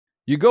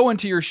You go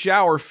into your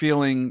shower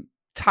feeling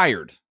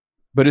tired,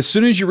 but as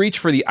soon as you reach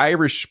for the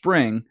Irish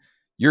Spring,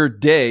 your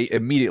day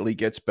immediately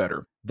gets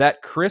better.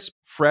 That crisp,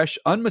 fresh,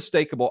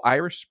 unmistakable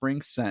Irish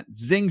Spring scent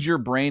zings your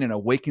brain and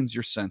awakens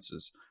your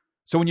senses.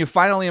 So when you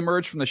finally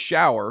emerge from the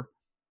shower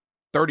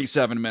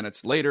 37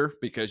 minutes later,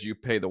 because you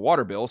pay the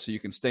water bill so you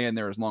can stay in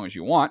there as long as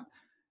you want,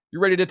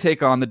 you're ready to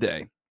take on the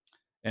day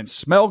and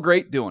smell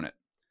great doing it.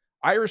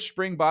 Irish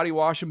Spring Body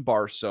Wash and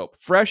Bar Soap.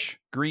 Fresh,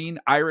 green,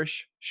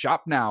 Irish.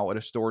 Shop now at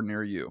a store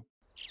near you.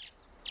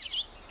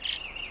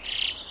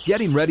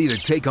 Getting ready to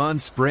take on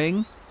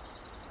spring?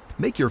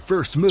 Make your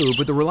first move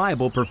with the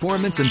reliable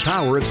performance and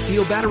power of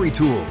Steel battery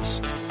tools.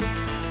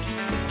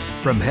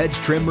 From hedge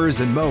trimmers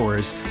and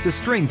mowers to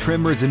string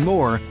trimmers and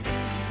more,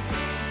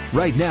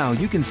 right now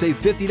you can save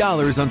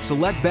 $50 on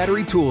select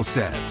battery tool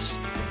sets.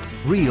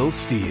 Real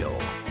Steel.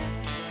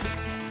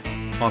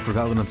 Offer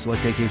valid on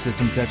select AK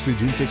system sets through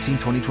June 16,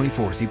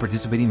 2024. See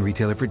participating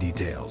retailer for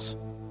details.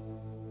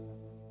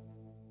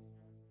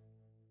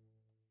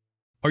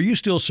 Are you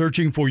still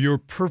searching for your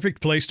perfect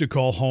place to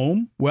call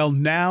home? Well,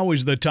 now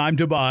is the time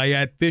to buy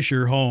at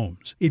Fisher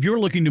Homes. If you're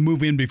looking to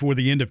move in before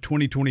the end of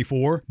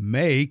 2024,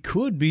 May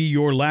could be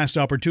your last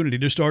opportunity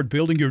to start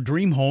building your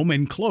dream home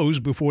and close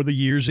before the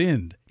year's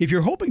end. If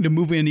you're hoping to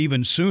move in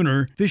even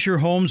sooner, Fisher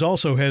Homes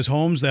also has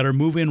homes that are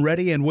move-in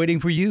ready and waiting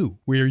for you,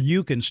 where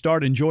you can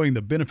start enjoying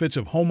the benefits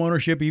of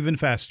homeownership even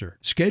faster.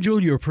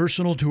 Schedule your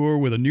personal tour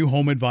with a new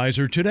home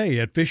advisor today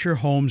at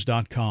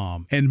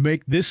FisherHomes.com and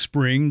make this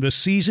spring the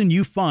season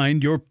you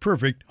find your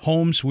perfect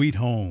home sweet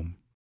home.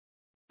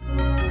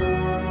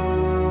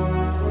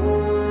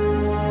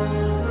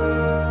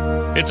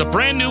 It's a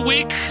brand new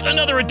week,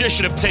 another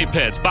edition of Tape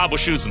Heads. Bob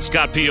Wischusen and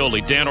Scott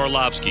Pioli, Dan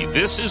Orlovsky.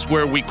 This is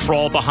where we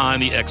crawl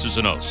behind the X's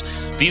and O's.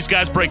 These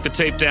guys break the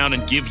tape down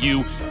and give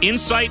you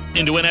insight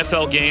into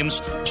NFL games,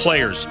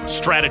 players,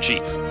 strategy,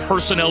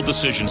 personnel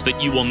decisions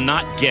that you will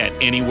not get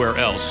anywhere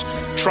else.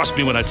 Trust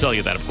me when I tell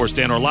you that. Of course,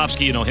 Dan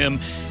Orlovsky, you know him.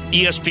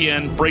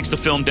 ESPN breaks the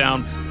film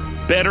down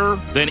better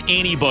than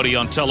anybody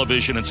on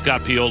television, and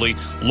Scott Pioli,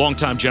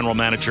 longtime general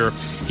manager.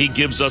 He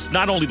gives us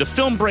not only the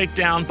film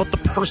breakdown, but the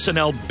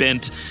personnel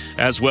bent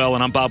as well.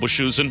 And I'm Bob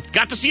Wischusen.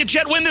 Got to see a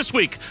Jet win this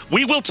week.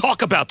 We will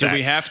talk about that. Do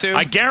we have to?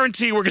 I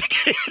guarantee we're going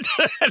to get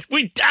into that.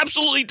 We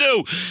absolutely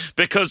do,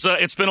 because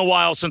it's been a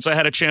while since I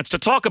had a chance to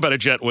talk about a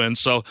Jet win,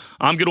 so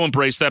I'm going to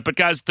embrace that. But,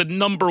 guys, the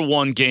number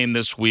one game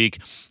this week,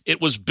 it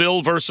was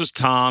Bill versus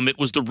Tom. It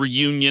was the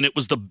reunion. It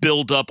was the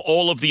build-up,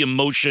 all of the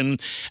emotion.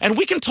 And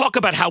we can talk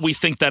about how we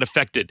think that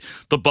affected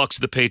the Bucs,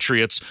 the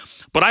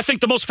Patriots. But I think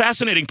the most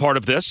fascinating part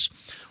of this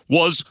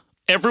was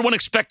everyone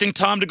expecting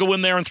Tom to go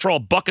in there and throw a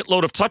bucket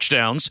load of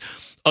touchdowns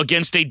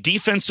against a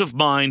defensive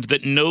mind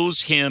that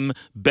knows him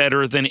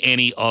better than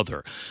any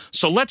other.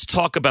 So let's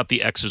talk about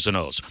the X's and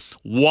O's.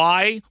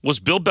 Why was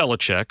Bill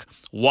Belichick,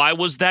 why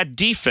was that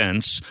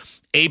defense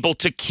able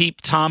to keep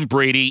Tom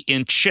Brady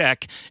in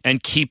check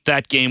and keep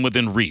that game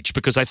within reach?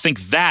 Because I think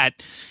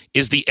that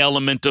is the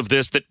element of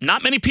this that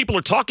not many people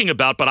are talking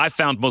about, but I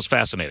found most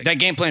fascinating. That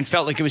game plan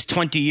felt like it was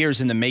 20 years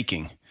in the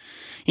making.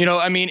 You know,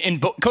 I mean,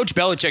 and Coach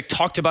Belichick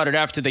talked about it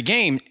after the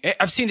game.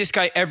 I've seen this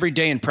guy every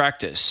day in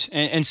practice.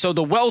 And so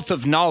the wealth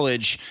of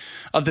knowledge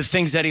of the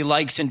things that he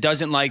likes and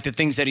doesn't like, the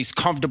things that he's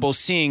comfortable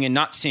seeing and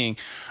not seeing.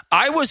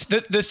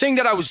 The thing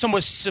that I was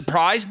somewhat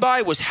surprised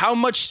by was how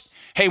much,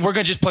 hey, we're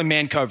going to just play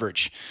man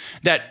coverage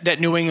that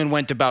New England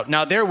went about.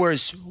 Now, there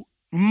was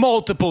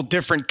multiple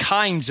different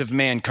kinds of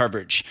man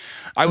coverage.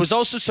 I was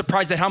also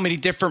surprised at how many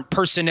different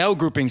personnel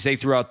groupings they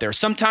threw out there.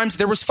 Sometimes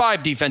there was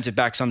 5 defensive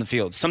backs on the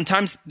field.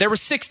 Sometimes there were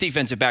 6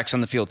 defensive backs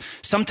on the field.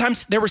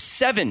 Sometimes there were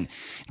 7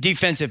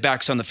 defensive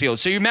backs on the field.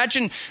 So you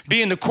imagine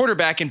being the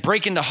quarterback and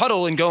breaking the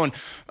huddle and going,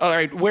 all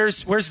right,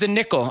 where's the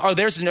nickel? Oh,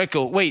 there's the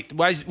nickel. Wait,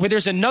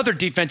 there's another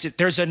defensive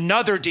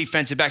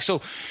back.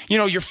 So, you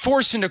know, you're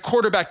forcing the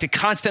quarterback to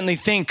constantly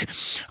think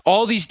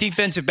all these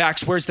defensive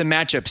backs, where's the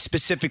matchup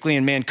specifically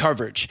in man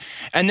coverage?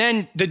 And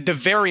then the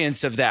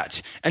variance of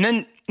that. And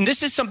then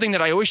this is something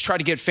that I always try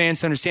to get fans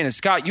to understand. And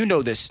Scott, you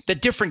know this, the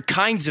different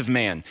kinds of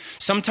man.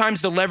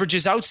 Sometimes the leverage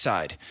is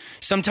outside.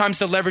 Sometimes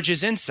the leverage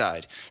is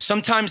inside.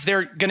 Sometimes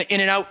they're going to in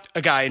and out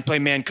a guy and play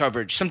man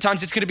coverage.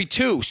 Sometimes it's going to be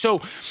 2.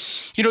 So,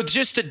 you know,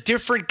 just the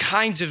different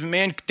kinds of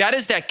man. That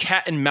is that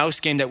cat and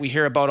mouse game that we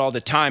hear about all the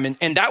time.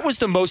 And that was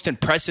the most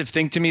impressive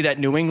thing to me that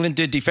New England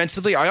did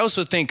defensively. I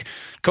also think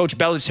Coach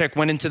Belichick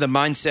went into the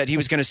mindset he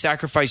was going to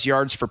sacrifice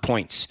yards for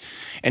points.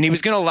 And he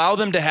was going to allow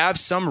them to have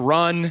some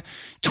run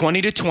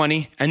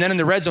 20-20. And then in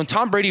the red zone,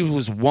 Tom Brady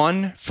was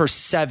 1 for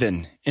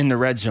 7 in the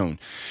red zone.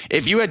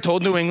 If you had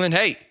told New England,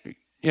 hey,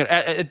 you know,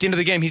 at the end of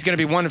the game, he's going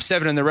to be 1 of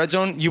 7 in the red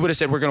zone, you would have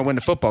said, we're going to win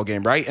the football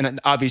game, right?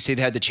 And obviously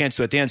they had the chance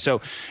to at the end.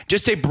 So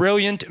just a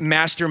brilliant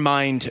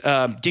mastermind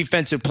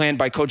defensive plan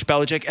by Coach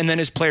Belichick, and then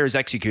his players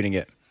executing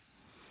it.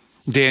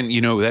 Dan, you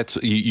know,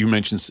 you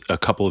mentioned a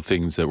couple of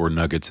things that were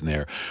nuggets in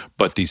there,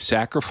 but the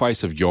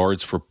sacrifice of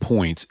yards for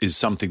points is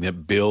something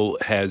that Bill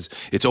has.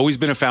 It's always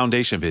been a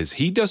foundation of his.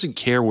 He doesn't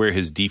care where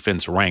his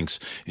defense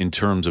ranks in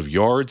terms of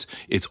yards.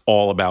 It's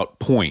all about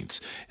points.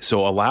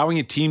 So allowing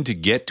a team to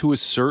get to a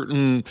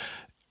certain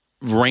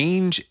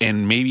range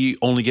and maybe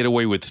only get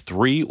away with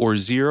 3 or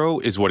 0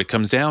 is what it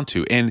comes down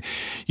to. And,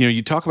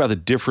 you talk about the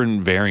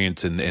different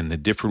variants and the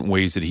different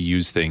ways that he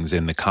used things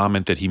and the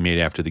comment that he made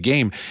after the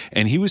game.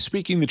 And he was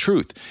speaking the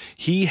truth.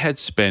 He had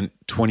spent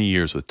 20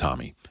 years with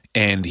Tommy.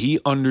 And he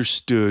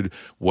understood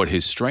what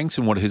his strengths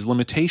and what his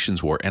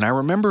limitations were. And I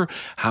remember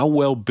how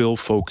well Bill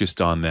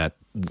focused on that.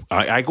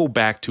 I go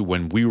back to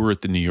when we were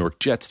at the New York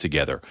Jets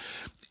together.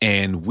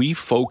 And we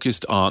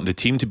focused on the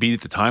team to beat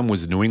at the time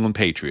was the New England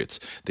Patriots.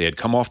 They had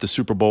come off the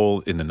Super Bowl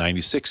in the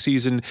 96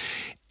 season.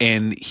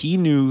 And he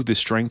knew the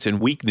strengths and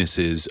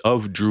weaknesses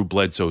of Drew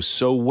Bledsoe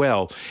so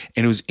well.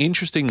 And it was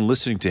interesting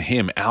listening to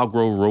him, Al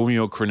Groh,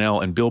 Romeo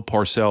Crennel, and Bill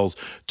Parcells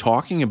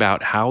talking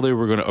about how they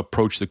were going to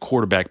approach the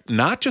quarterback,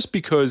 not just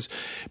because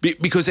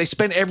they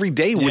spent every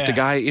day with the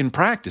guy in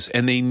practice.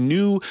 And they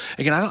knew,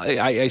 again,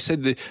 I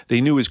said that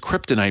they knew his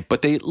kryptonite,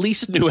 but they at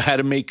least knew how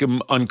to make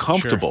him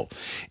uncomfortable.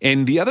 Sure.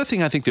 And the other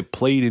thing I think that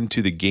played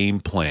into the game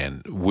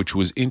plan, which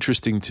was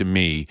interesting to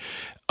me,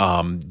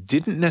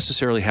 didn't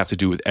necessarily have to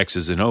do with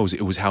X's and O's.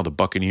 It was how the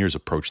Buccaneers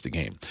approached the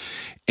game.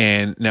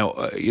 And now,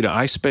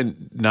 I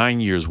spent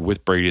 9 years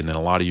with Brady and then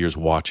a lot of years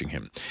watching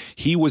him.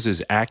 He was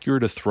as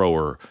accurate a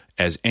thrower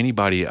as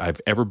anybody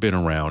I've ever been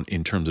around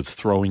in terms of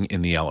throwing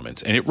in the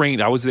elements. And it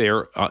rained. I was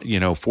there,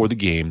 for the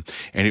game,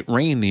 and it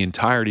rained the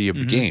entirety of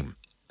the game.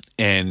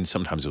 And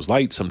sometimes it was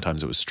light,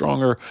 sometimes it was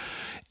stronger.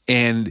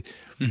 And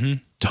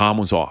Tom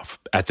was off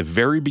at the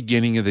very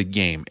beginning of the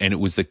game, and it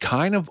was the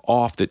kind of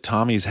off that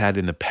Tommy's had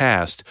in the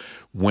past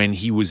when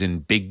he was in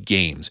big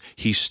games.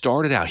 He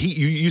started out,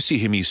 you see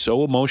him, he's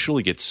so emotional,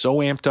 he gets so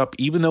amped up,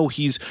 even though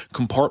he's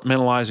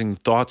compartmentalizing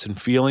thoughts and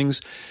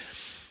feelings.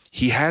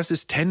 He has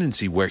this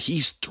tendency where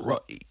he's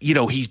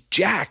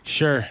jacked.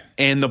 Sure.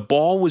 And the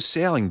ball was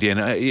sailing, Dan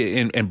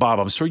and Bob.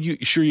 I'm sure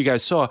you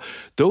guys saw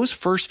those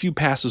first few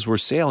passes were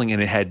sailing,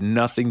 and it had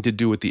nothing to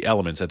do with the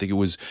elements. I think it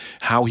was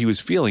how he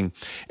was feeling,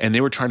 and they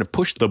were trying to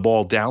push the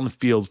ball down the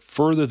field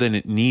further than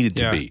it needed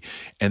to be.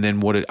 And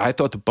then I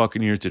thought the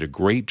Buccaneers did a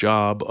great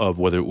job of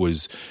whether it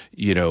was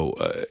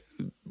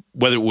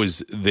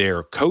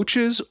their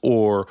coaches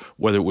or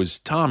whether it was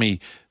Tommy,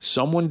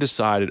 someone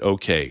decided,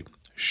 okay,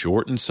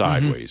 short and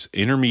sideways,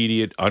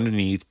 intermediate,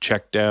 underneath,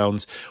 check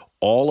downs,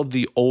 all of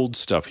the old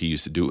stuff he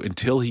used to do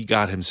until he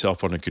got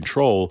himself under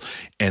control.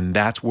 And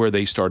that's where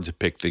they started to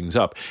pick things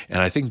up.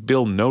 And I think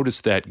Bill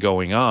noticed that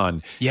going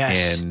on.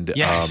 Yes.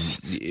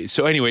 And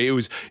so anyway, it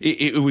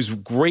was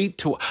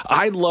great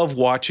I love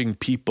watching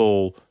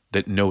people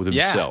that know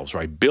themselves,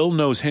 right? Bill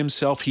knows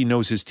himself. He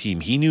knows his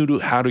team. He knew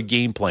how to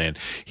game plan.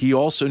 He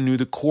also knew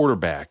the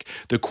quarterback.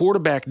 The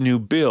quarterback knew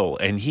Bill,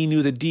 and he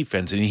knew the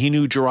defense, and he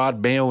knew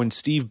Gerard Mayo and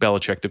Steve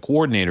Belichick, the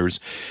coordinators.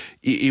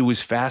 It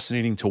was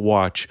fascinating to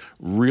watch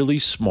really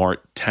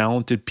smart,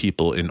 talented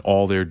people in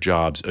all their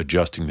jobs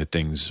adjusting to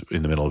things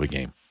in the middle of a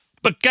game.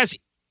 But guys,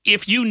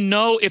 if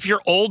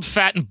you're old,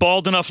 fat, and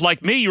bald enough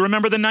like me, you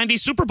remember the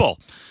 90s Super Bowl.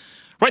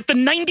 Right, the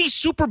 90s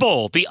Super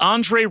Bowl, the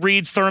Andre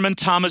Reed, Thurman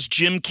Thomas,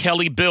 Jim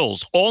Kelly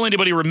Bills. All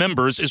anybody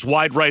remembers is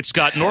wide right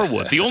Scott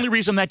Norwood. The only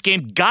reason that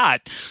game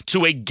got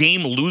to a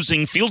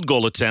game-losing field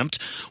goal attempt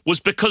was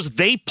because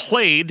they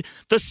played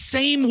the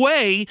same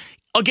way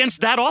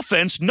against that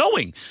offense,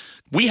 knowing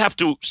we have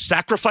to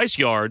sacrifice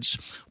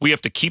yards. We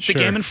have to keep the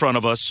game in front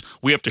of us.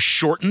 We have to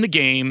shorten the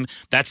game.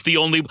 That's the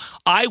only.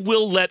 I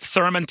will let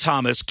Thurman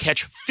Thomas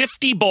catch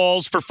 50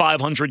 balls for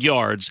 500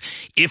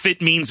 yards if it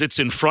means it's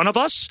in front of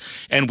us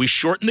and we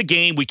shorten the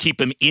game. We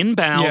keep him in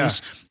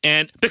bounds.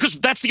 And because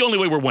that's the only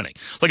way we're winning.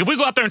 Like if we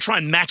go out there and try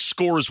and match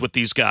scores with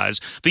these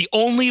guys, the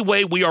only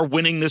way we are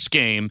winning this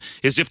game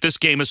is if this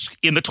game is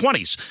in the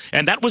 20s.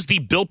 And that was the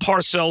Bill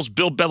Parcells,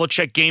 Bill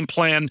Belichick game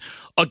plan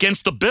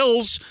against the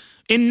Bills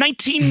in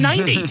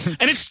 1990,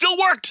 and it still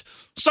worked.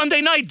 Sunday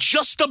night,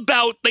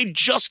 they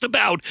just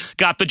about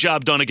got the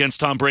job done against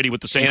Tom Brady with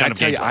the same kind of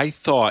game. I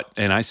thought,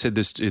 and I said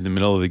this in the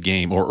middle of the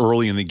game or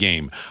early in the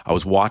game, I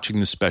was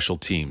watching the special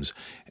teams,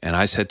 and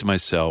I said to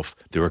myself,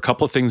 there were a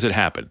couple of things that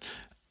happened.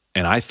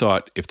 And I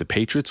thought, if the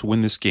Patriots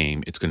win this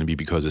game, it's going to be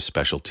because of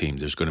special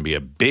teams. There's going to be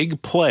a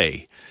big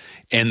play.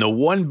 And the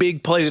one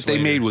big play that they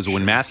made was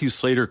when Matthew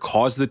Slater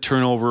caused the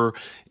turnover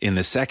in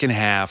the second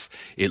half.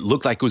 It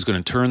looked like it was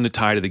going to turn the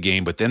tide of the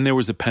game, but then there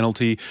was the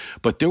penalty.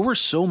 But there were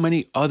so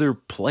many other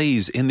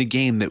plays in the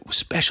game that were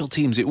special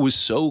teams. It was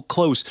so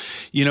close.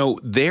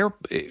 There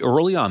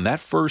early on,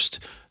 that first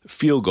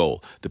field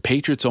goal, the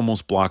Patriots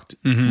almost blocked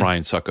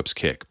Ryan Succop's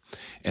kick.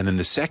 And then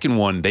the second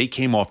one, they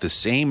came off the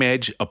same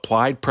edge,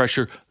 applied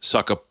pressure,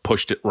 Succop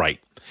pushed it right.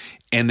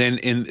 And then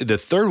in the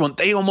third one,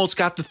 they almost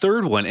got the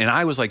third one. And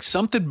I was like,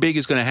 something big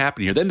is going to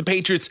happen here. Then the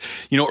Patriots,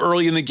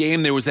 early in the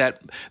game, there was that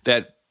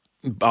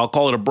I'll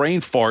call it a brain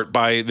fart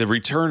by the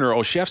returner,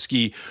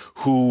 Olszewski,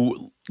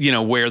 who,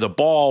 where the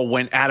ball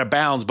went out of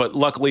bounds, but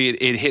luckily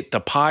it hit the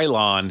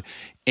pylon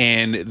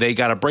and they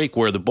got a break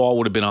where the ball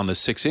would have been on the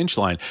 6-inch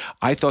line.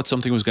 I thought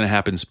something was going to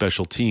happen in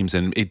special teams,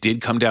 and it did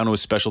come down to a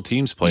special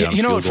teams play on a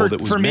field goal that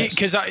was for me, missed.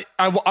 because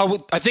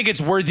I think it's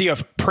worthy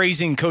of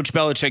praising Coach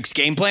Belichick's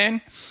game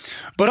plan,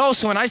 but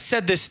also, and I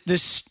said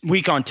this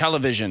week on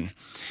television,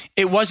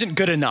 it wasn't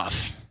good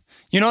enough.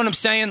 You know what I'm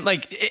saying?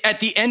 Like, at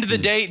the end of the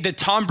day, the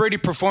Tom Brady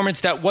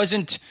performance, that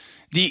wasn't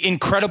the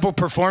incredible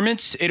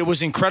performance. It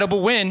was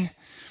incredible win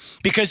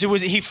because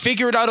he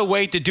figured out a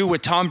way to do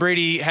what Tom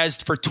Brady has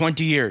for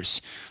 20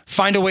 years.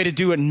 Find a way to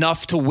do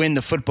enough to win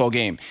the football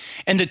game.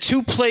 And the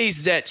two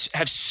plays that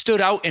have stood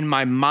out in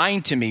my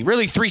mind to me,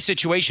 really three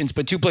situations,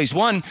 but two plays.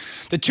 One,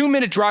 the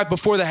 2-minute drive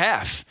before the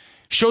half.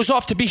 Shows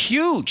off to be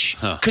huge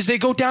because they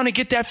go down and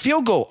get that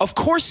field goal. Of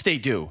course they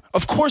do.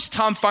 Of course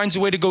Tom finds a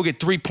way to go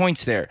get 3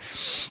 points there.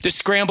 The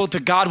scramble to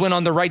Godwin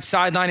on the right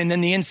sideline and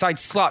then the inside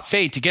slot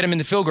fade to get him in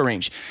the field goal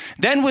range.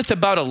 Then with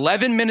about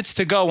 11 minutes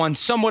to go on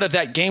somewhat of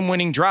that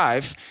game-winning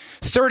drive,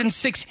 3rd and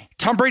 6,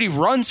 Tom Brady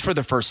runs for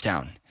the first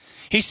down.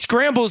 He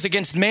scrambles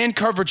against man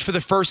coverage for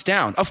the first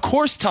down. Of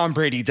course Tom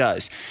Brady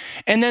does.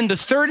 And then the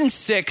 3rd and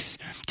 6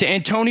 to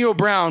Antonio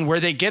Brown, where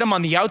they get him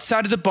on the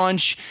outside of the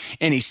bunch,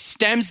 and he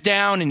stems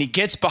down and he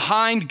gets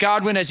behind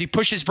Godwin as he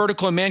pushes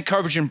vertical and man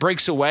coverage and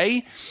breaks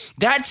away.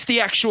 That's the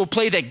actual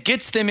play that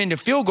gets them into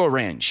field goal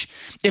range.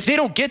 If they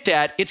don't get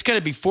that, it's going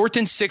to be 4th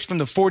and 6 from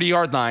the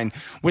 40-yard line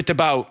with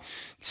about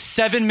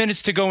 7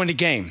 minutes to go in the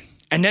game.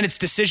 And then it's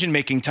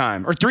decision-making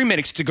time, or 3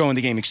 minutes to go in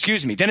the game,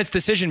 excuse me. Then it's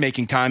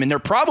decision-making time, and they're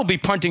probably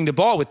punting the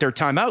ball with their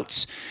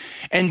timeouts.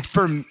 And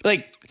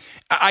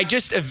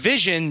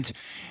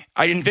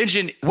I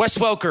envisioned Wes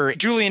Welker,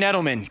 Julian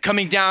Edelman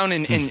coming down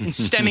and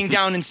stemming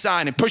down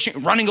inside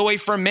and running away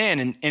from man.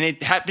 And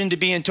it happened to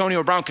be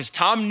Antonio Brown because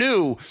Tom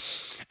knew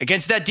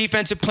against that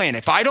defensive plan,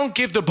 if I don't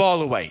give the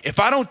ball away,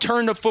 if I don't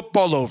turn the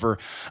football over,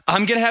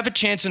 I'm going to have a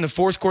chance in the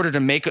fourth quarter to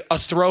make a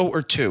throw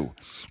or two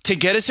to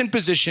get us in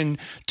position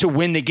to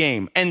win the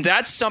game. And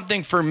that's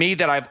something for me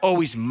that I've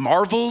always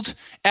marveled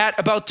at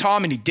about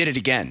Tom, and he did it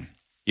again.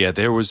 Yeah,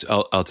 there was,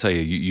 I'll tell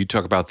you, you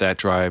talk about that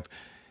drive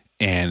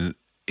and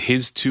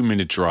his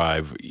 2-minute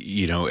drive,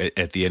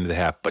 at the end of the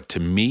half. But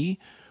to me,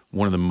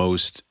 one of the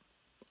most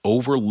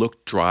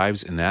overlooked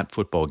drives in that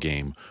football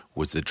game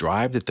was the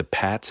drive that the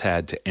Pats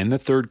had to end the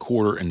third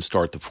quarter and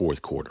start the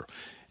fourth quarter.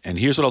 And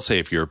here's what I'll say.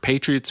 If you're a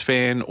Patriots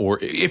fan, or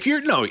if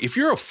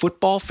you're a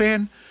football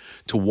fan,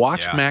 to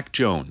watch Mac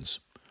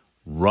Jones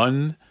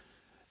run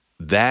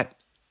that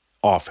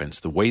offense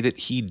the way that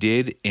he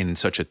did in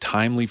such a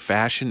timely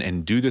fashion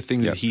and do the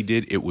things that he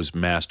did, it was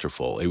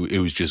masterful. It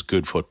was just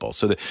good football.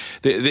 So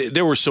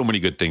there were so many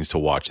good things to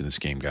watch in this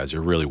game, guys.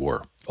 There really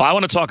were. Well, I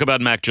want to talk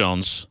about Mac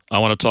Jones. I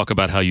want to talk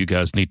about how you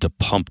guys need to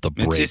pump the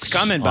brakes. It's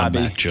coming, Bobby.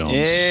 On Mac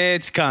Jones.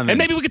 It's coming. And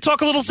maybe we could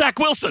talk a little Zach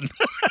Wilson.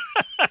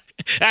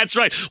 That's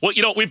right. Well,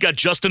 we've got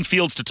Justin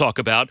Fields to talk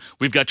about.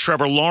 We've got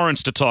Trevor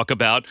Lawrence to talk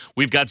about.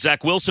 We've got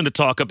Zach Wilson to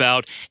talk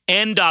about.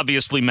 And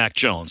obviously Mac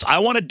Jones. I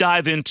want to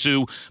dive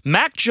into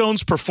Mac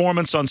Jones'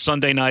 performance on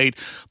Sunday night,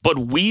 but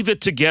weave it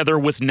together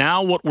with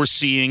now what we're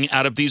seeing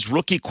out of these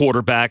rookie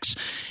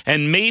quarterbacks.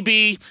 And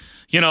maybe,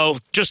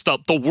 just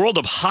the world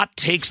of hot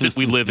takes that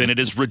we live in. It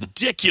is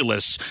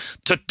ridiculous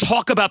to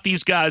talk about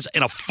these guys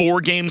in a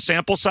 4-game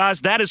sample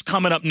size. That is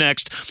coming up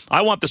next.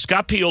 I want the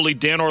Scott Pioli,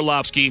 Dan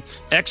Orlovsky,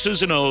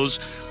 X's and O's,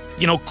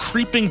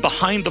 creeping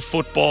behind the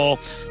football,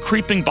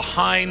 creeping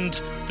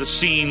behind the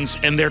scenes,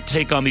 and their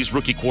take on these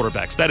rookie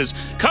quarterbacks. That is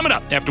coming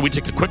up after we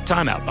take a quick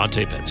timeout on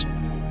Tapeheads.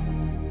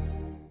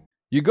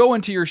 You go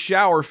into your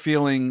shower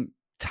feeling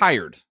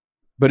tired,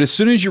 but as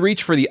soon as you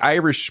reach for the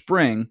Irish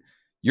Spring,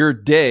 your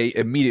day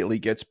immediately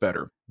gets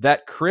better.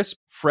 That crisp,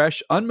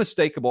 fresh,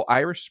 unmistakable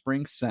Irish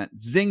Spring scent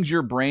zings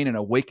your brain and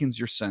awakens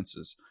your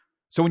senses.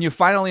 So when you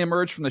finally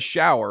emerge from the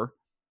shower,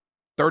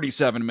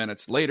 37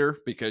 minutes later,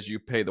 because you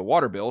pay the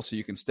water bill so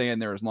you can stay in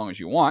there as long as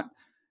you want,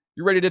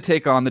 you're ready to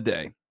take on the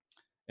day.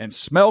 And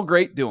smell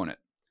great doing it.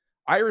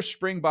 Irish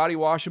Spring Body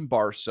Wash and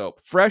Bar Soap.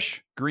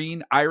 Fresh,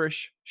 green,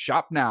 Irish.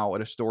 Shop now at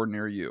a store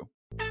near you.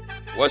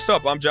 What's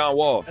up? I'm John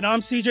Wall. And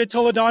I'm CJ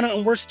Toledano,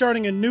 and we're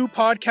starting a new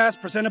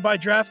podcast presented by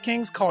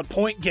DraftKings called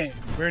Point Game.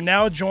 We're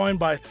now joined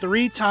by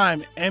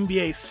 3-time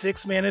NBA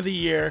Sixth Man of the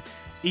Year,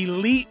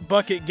 elite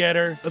bucket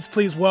getter. Let's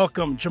please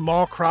welcome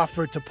Jamal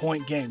Crawford to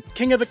Point Game.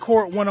 King of the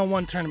Court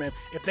one-on-one tournament.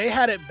 If they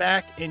had it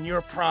back in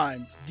your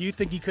prime, do you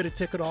think you could have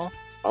took it all?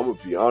 I'm going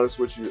to be honest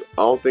with you.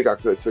 I don't think I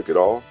could have took it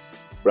all,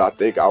 but I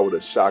think I would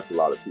have shocked a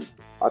lot of people.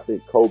 I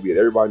think Kobe and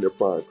everybody in their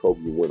prime,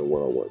 Kobe would win a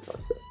one-on-one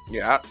contest.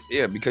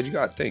 Yeah, because you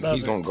got to think.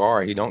 He's going to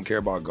guard. He don't care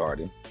about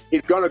guarding.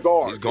 He's going to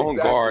guard. He's going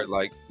to guard.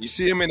 Like, you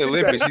see him in the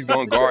Olympics, he's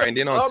going to guard. And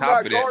then on top of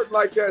that. I'm not guarding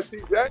like that,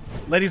 CJ.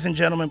 Ladies and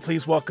gentlemen,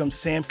 please welcome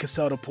Sam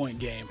Cassell to Point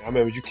Game. I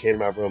remember you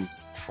came out from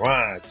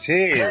crying,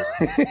 tears.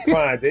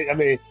 I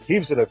mean, he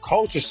was in a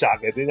culture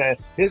shock.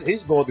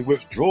 He's going through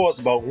withdrawals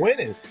about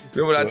winning.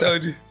 Remember what I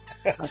told you?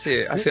 I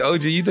said,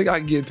 OG, you think I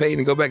can get paid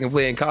and go back and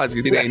play in college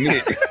because it ain't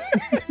it?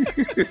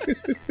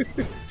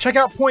 Check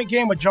out Point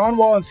Game with John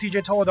Wall and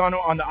CJ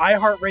Toledano on the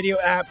iHeartRadio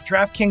app,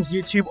 DraftKings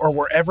YouTube, or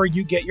wherever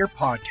you get your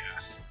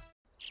podcasts.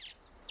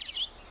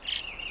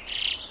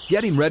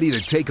 Getting ready to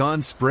take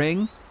on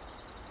spring?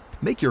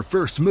 Make your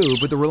first move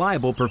with the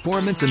reliable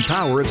performance and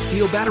power of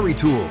Steel battery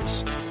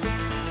tools.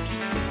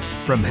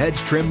 From hedge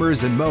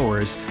trimmers and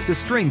mowers to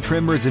string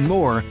trimmers and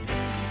more,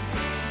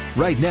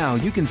 right now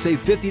you can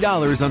save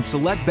 $50 on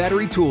select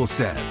battery tool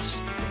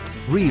sets.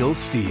 Real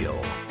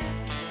Steel.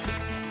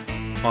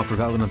 Offer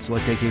valid on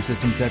select AK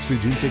system sets through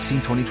June 16,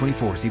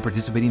 2024. See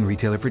participating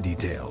retailer for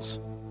details.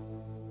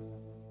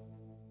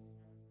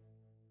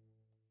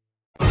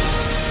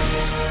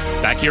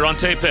 Back here on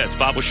Tape Heads,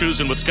 Bob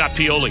Wischusen with Scott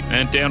Pioli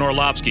and Dan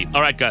Orlovsky.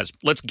 All right, guys,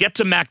 let's get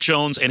to Mac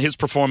Jones and his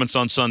performance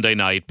on Sunday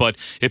night. But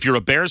if you're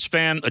a Bears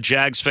fan, a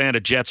Jags fan, a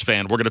Jets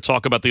fan, we're going to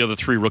talk about the other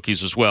three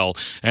rookies as well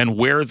and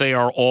where they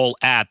are all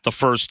at the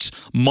first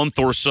month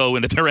or so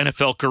into their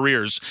NFL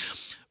careers.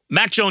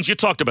 Mac Jones, you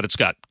talked about it,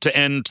 Scott, to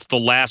end the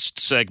last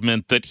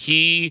segment, that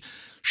he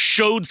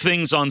showed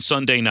things on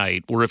Sunday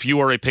night where if you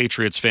are a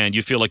Patriots fan,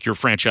 you feel like your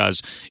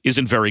franchise is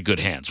in very good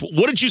hands.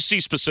 What did you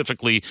see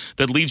specifically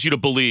that leads you to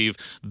believe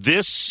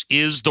this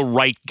is the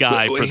right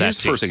guy for that team? Here's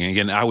the first thing.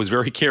 Again, I was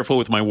very careful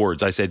with my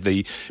words. I said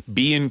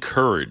be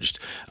encouraged.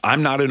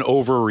 I'm not an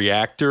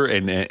overreactor,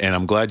 and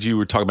I'm glad you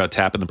were talking about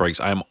tapping the brakes.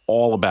 I'm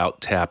all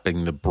about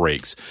tapping the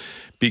brakes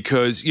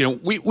because,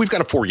 we've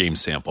got a 4-game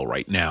sample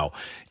right now.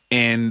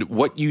 And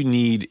what you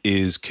need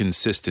is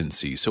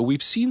consistency. So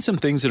we've seen some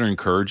things that are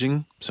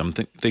encouraging, some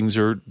things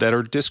that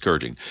are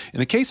discouraging.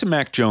 In the case of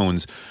Mac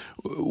Jones,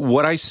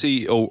 what I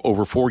see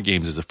over 4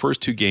 games is the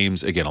first 2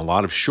 games, again, a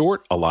lot of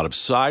short, a lot of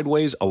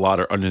sideways, a lot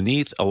of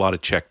underneath, a lot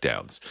of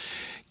checkdowns.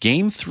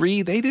 Game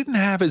 3, they didn't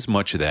have as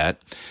much of that.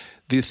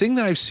 The thing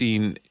that I've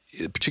seen,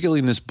 particularly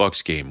in this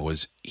Bucs game,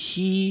 was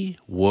he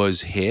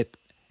was hit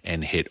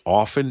and hit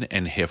often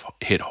and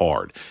hit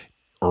hard.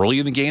 Early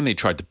in the game, they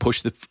tried to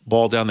push the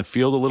ball down the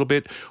field a little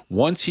bit.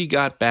 Once he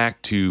got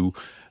back to,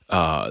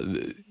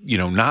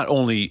 not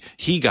only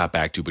he got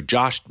back to, but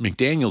Josh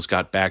McDaniels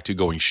got back to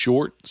going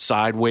short,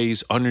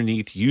 sideways,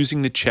 underneath,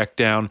 using the check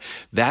down.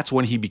 That's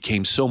when he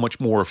became so much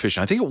more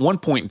efficient. I think at one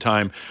point in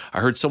time, I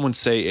heard someone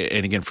say,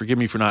 and again, forgive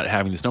me for not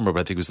having this number, but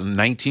I think it was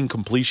 19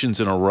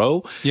 completions in a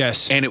row.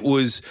 Yes. And it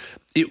was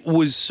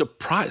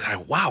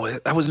surprising. Wow,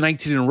 that was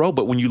 19 in a row.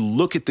 But when you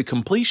look at the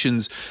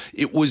completions,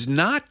 it was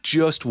not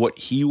just what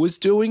he was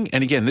doing.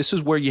 And again, this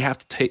is where you have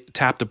to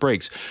tap the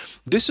brakes.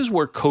 This is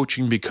where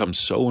coaching becomes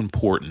so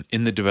important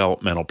in the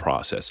developmental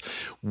process.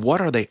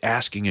 What are they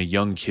asking a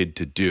young kid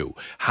to do?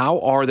 How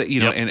are they,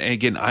 and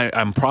again,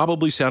 I'm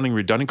probably sounding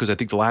redundant because I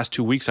think the last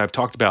 2 weeks I've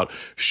talked about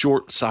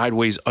short,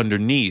 sideways,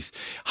 underneath,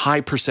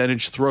 high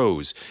percentage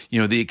throws,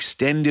 the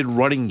extended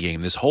running game,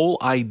 this whole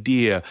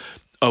idea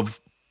of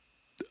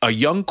a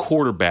young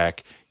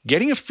quarterback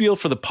getting a feel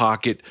for the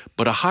pocket,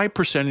 but a high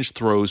percentage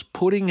throws,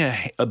 putting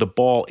the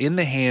ball in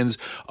the hands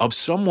of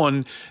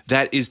someone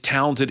that is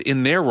talented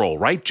in their role,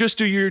 right? Just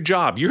do your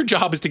job. Your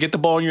job is to get the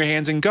ball in your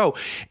hands and go.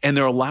 And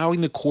they're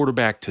allowing the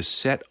quarterback to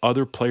set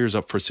other players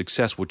up for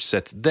success, which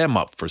sets them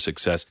up for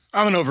success.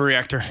 I'm an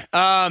overreactor.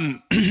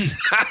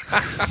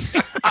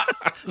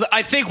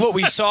 I think what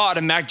we saw out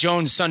of Mac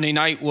Jones Sunday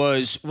night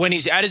was when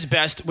he's at his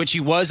best, which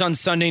he was on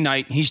Sunday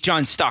night, he's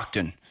John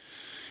Stockton.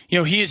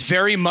 He is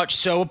very much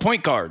so a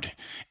point guard.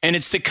 And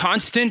it's the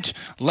constant,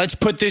 let's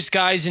put this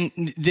guy's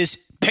in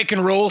this pick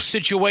and roll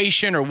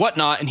situation or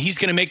whatnot, and he's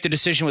going to make the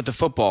decision with the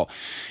football.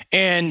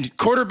 And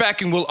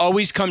quarterbacking will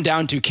always come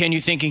down to, can you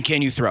think and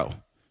can you throw?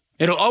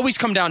 It'll always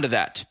come down to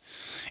that.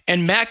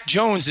 And Mac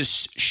Jones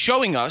is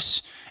showing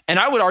us, and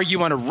I would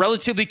argue on a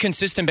relatively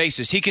consistent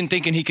basis, he can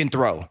think and he can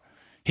throw.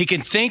 He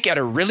can think at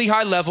a really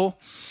high level.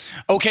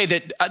 Okay,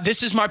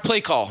 this is my play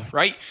call,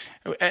 right?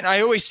 And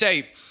I always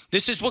say,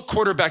 this is what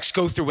quarterbacks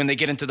go through when they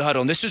get into the huddle.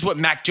 And this is what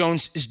Mac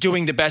Jones is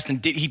doing the best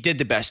and he did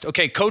the best.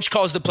 Okay, coach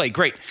calls the play.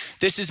 Great.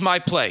 This is my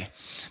play.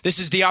 This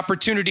is the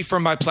opportunity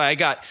for my play.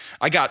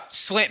 I got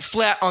slant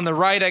flat on the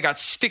right. I got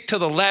stick to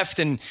the left,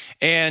 and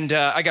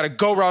I got a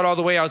go route all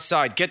the way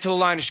outside. Get to the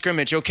line of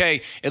scrimmage.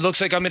 Okay, it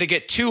looks like I'm going to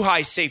get too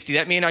high safety.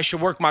 That means I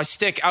should work my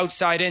stick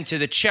outside into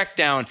the check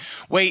down.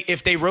 Wait,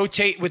 if they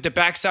rotate with the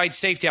backside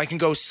safety, I can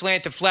go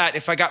slant to flat.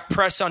 If I got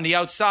press on the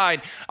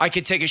outside, I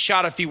could take a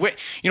shot if he went.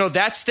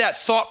 That's that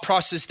thought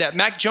process that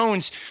Mac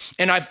Jones,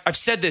 and I've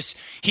said this,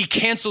 he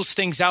cancels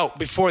things out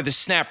before the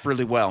snap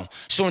really well.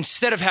 So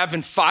instead of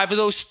having 5 of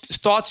those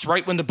thoughts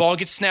right when the ball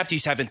gets snapped,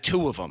 he's having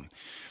 2 of them.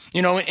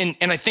 And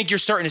I think you're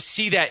starting to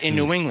see that in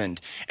New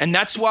England. And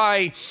that's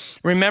why,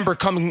 remember,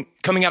 coming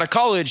out of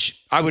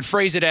college, I would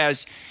phrase it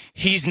as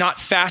he's not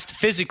fast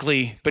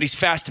physically, but he's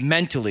fast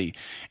mentally.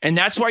 And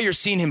that's why you're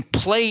seeing him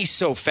play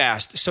so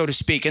fast, so to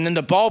speak. And then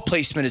the ball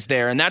placement is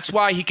there. And that's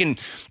why he can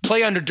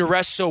play under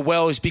duress so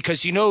well, is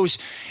because he knows,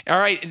 all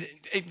right,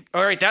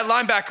 that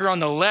linebacker on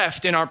the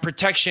left in our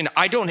protection,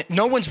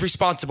 no one's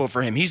responsible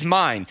for him. He's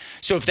mine.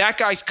 So if that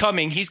guy's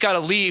coming, he's got to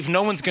leave.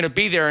 No one's going to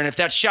be there. And if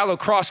that shallow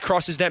cross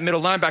crosses that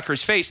middle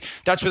linebacker's face,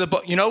 that's where the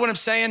ball, you know what I'm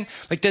saying?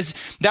 Like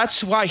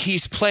that's why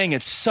he's playing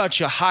at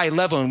such a high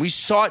level. And we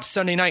saw it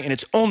Sunday night, and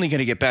it's only going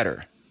to get better.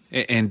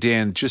 And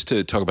Dan, just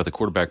to talk about the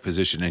quarterback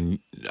position, and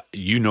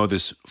you know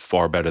this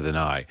far better than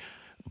I,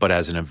 but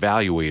as an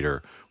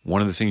evaluator,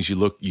 one of the things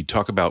you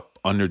talk about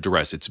under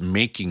duress, it's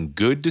making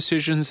good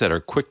decisions that are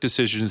quick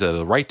decisions, that are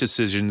the right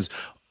decisions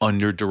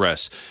under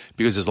duress.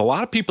 Because there's a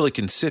lot of people that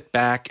can sit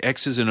back,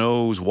 X's and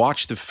O's,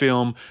 watch the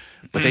film,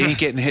 but they ain't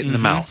getting hit in the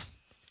mouth.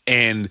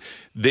 And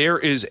there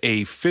is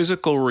a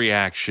physical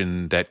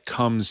reaction that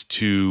comes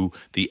to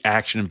the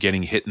action of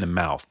getting hit in the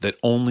mouth that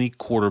only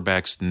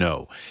quarterbacks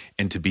know.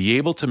 And to be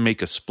able to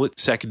make a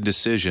split-second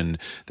decision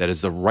that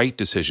is the right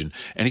decision.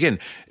 And again,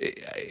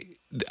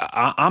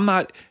 I'm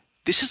not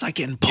 – this is like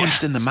getting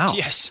punched in the mouth.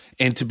 Yes.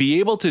 And to be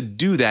able to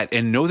do that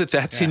and know that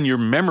that's in your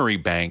memory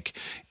bank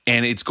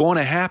and it's going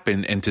to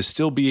happen, and to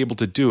still be able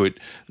to do it,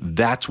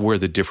 that's where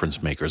the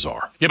difference makers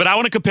are. Yeah, but I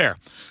want to compare.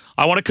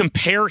 I want to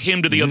compare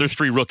him to the other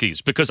three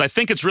rookies because I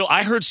think it's real.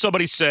 I heard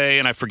somebody say,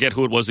 and I forget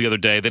who it was the other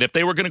day, that if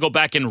they were going to go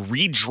back and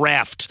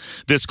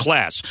redraft this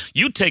class,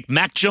 you'd take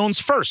Mac Jones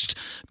first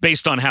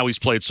based on how he's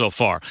played so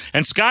far.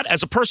 And Scott,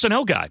 as a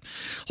personnel guy,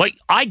 like,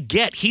 I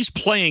get he's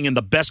playing in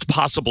the best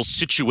possible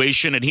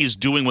situation and he's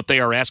doing what they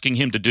are asking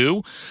him to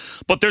do,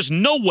 but there's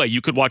no way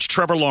you could watch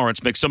Trevor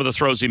Lawrence make some of the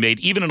throws he made,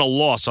 even in a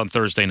loss on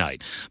Thursday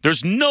night.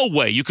 There's no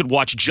way you could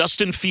watch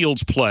Justin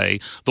Fields play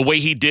the way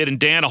he did, and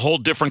Dan, a whole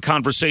different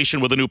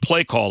conversation with a new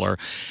play caller.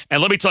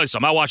 And let me tell you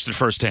something, I watched it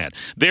firsthand.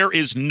 There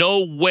is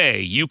no way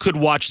you could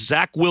watch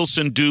Zach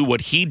Wilson do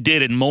what he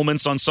did in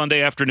moments on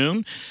Sunday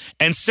afternoon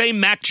and say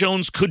Mac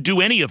Jones could do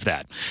any of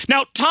that.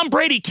 Now, Tom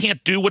Brady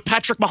can't do what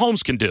Patrick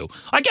Mahomes can do.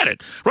 I get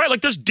it, right?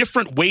 Like, there's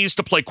different ways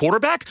to play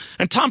quarterback,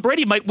 and Tom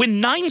Brady might win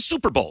 9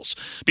 Super Bowls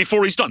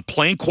before he's done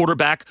playing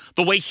quarterback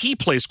the way he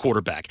plays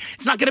quarterback.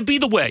 It's not going to be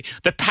the way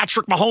that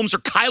Patrick Mahomes or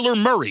Kyler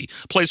Murray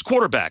plays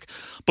quarterback.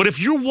 But if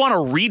you want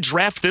to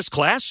redraft this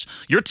class,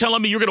 you're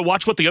telling me you're going to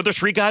watch what the other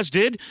 3 guys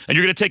did, and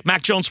you're going to take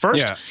Mac Jones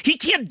first? Yeah. He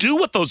can't do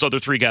what those other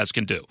 3 guys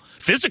can do.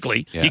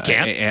 Physically, he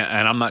can't.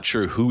 And I'm not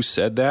sure who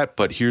said that,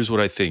 but here's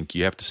what I think.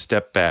 You have to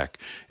step back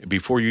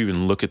before you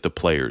even look at the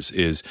players.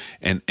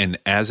 And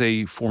as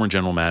a former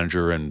general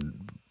manager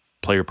and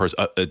player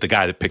person, the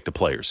guy that picked the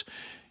players,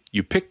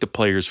 you pick the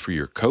players for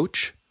your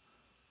coach,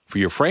 for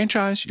your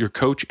franchise, your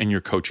coach, and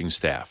your coaching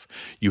staff.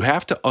 You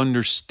have to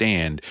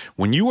understand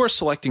when you are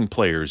selecting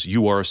players,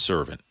 you are a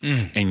servant.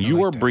 And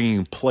you are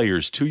bringing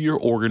players to your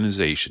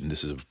organization.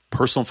 This is a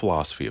personal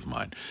philosophy of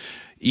mine.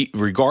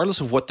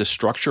 Regardless of what the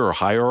structure or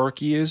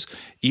hierarchy is,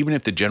 even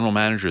if the general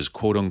manager is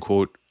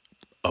quote-unquote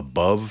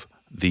above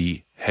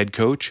the head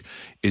coach,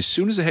 as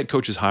soon as the head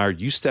coach is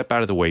hired, you step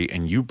out of the way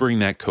and you bring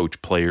that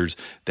coach players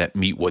that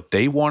meet what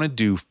they want to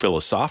do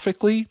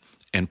philosophically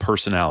and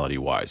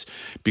personality-wise.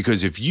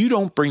 Because if you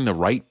don't bring the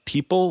right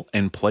people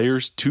and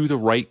players to the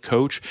right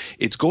coach,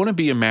 it's going to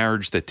be a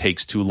marriage that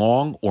takes too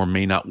long or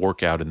may not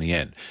work out in the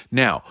end.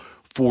 Now,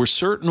 for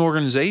certain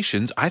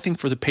organizations, I think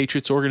for the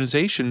Patriots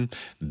organization,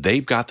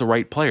 they've got the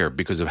right player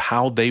because of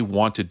how they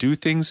want to do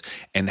things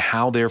and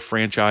how their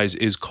franchise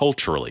is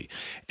culturally.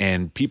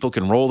 And people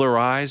can roll their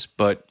eyes,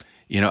 but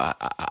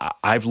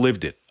I've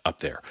lived it up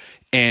there.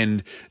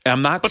 And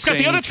I'm not saying... But Scott,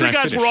 the other 3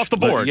 guys were off the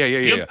board.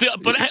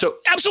 So,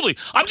 absolutely.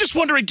 I'm just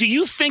wondering, do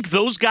you think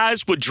those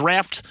guys would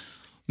draft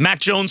Mac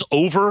Jones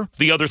over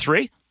the other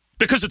 3?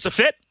 Because it's a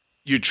fit?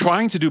 You're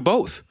trying to do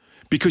both.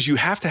 Because you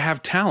have to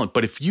have talent.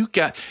 But if you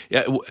got...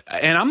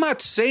 And I'm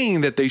not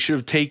saying that they should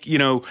have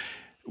taken...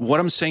 what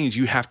I'm saying is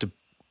you have to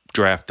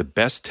draft the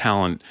best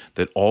talent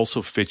that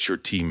also fits your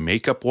team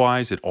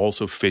makeup-wise, that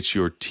also fits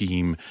your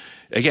team...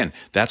 Again,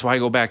 that's why I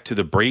go back to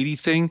the Brady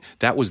thing.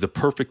 That was the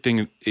perfect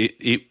thing.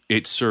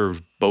 It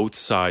served both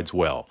sides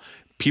well.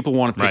 People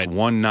want to pick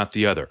one, not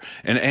the other.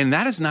 And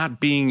that is not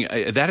being...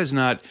 That is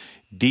not...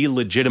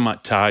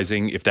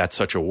 delegitimizing, if that's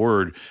such a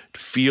word,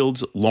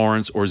 Fields,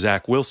 Lawrence, or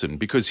Zach Wilson.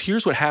 Because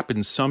here's what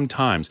happens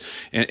sometimes,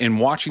 and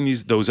watching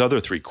those other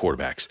 3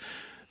 quarterbacks,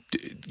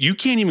 you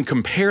can't even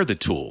compare the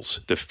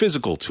tools, the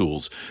physical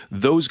tools.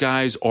 Those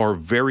guys are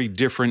very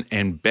different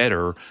and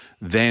better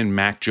than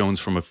Mac Jones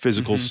from a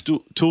physical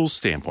tools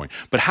standpoint.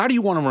 But how do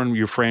you want to run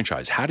your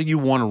franchise? How do you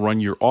want to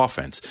run your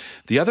offense?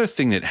 The other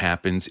thing that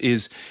happens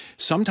is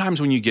sometimes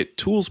when you get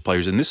tools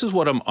players, and this is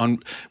what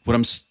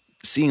I'm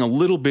seeing a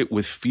little bit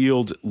with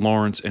Fields,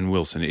 Lawrence, and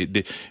Wilson.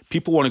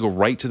 People want to go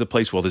right to the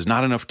place, well, there's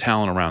not enough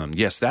talent around them.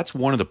 Yes, that's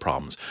one of the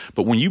problems.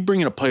 But when you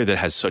bring in a player that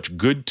has such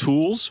good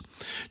tools,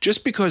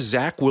 just because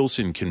Zach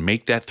Wilson can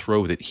make that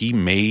throw that he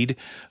made,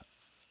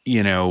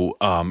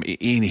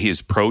 in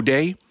his pro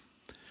day,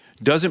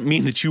 doesn't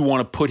mean that you want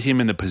to put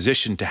him in the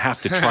position to have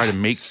to try to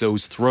make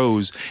those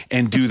throws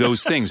and do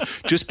those things.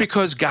 Just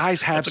because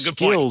guys have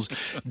skills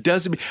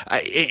doesn't –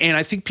 and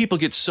I think people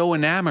get so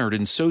enamored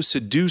and so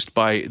seduced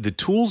by the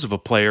tools of a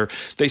player,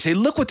 they say,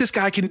 look what this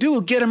guy can do. We'll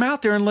get him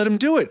out there and let him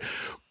do it.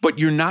 But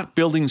you're not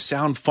building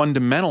sound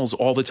fundamentals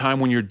all the time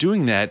when you're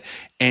doing that,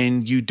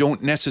 and you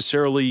don't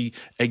necessarily,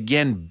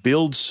 again,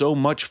 build so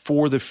much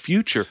for the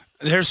future.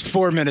 There's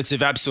 4 minutes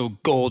of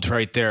absolute gold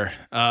right there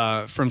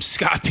from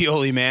Scott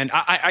Pioli, man.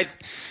 I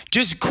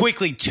just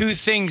quickly, 2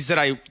 things that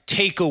I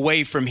take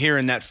away from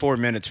hearing that 4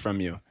 minutes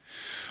from you.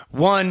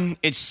 One,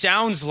 it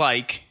sounds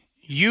like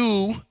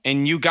you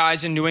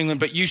guys in New England,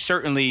 but you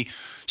certainly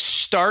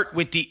start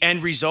with the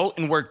end result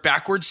and work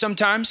backwards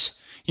sometimes,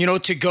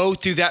 to go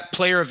through that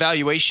player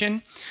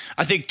evaluation.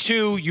 I think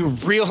 2, you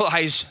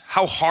realize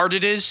how hard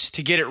it is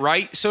to get it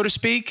right, so to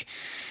speak.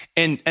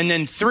 And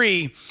then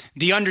 3,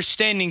 the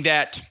understanding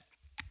that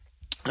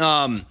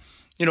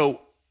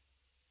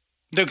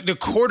the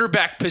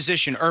quarterback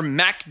position, or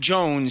Mac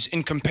Jones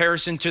in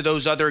comparison to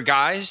those other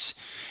guys,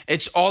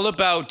 it's all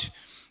about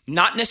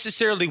not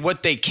necessarily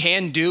what they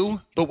can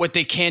do, but what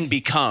they can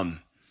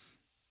become.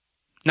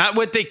 Not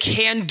what they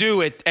can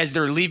do as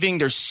they're leaving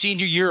their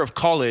senior year of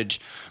college,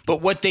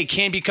 but what they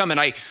can become. And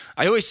I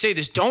always say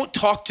this, don't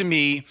talk to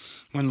me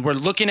when we're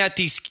looking at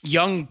these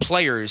young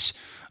players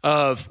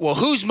of, well,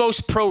 who's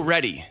most pro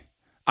ready?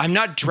 I'm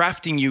not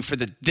drafting you for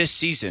this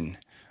season.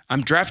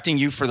 I'm drafting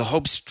you for the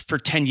hopes for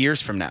 10 years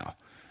from now.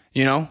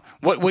 You know,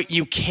 what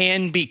you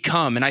can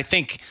become. And I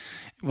think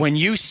when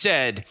you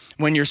said,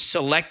 when you're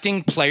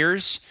selecting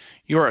players,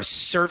 you're a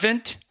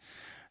servant,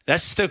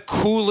 that's the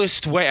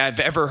coolest way I've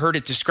ever heard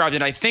it described.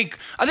 And I think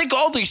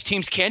all these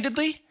teams,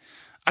 candidly,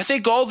 and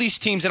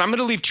I'm going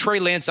to leave Trey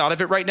Lance out of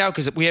it right now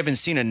because we haven't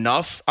seen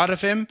enough out of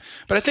him.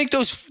 But I think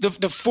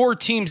the 4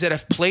 teams that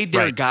have played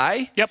their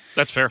guy. Yep,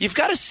 that's fair. You've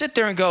got to sit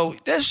there and go,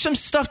 there's some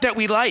stuff that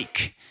we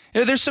like.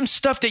 There's some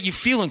stuff that you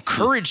feel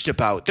encouraged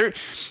about.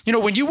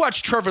 When you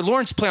watch Trevor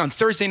Lawrence play on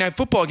Thursday Night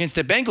Football against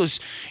the Bengals,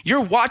 you're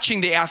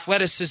watching the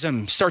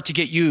athleticism start to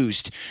get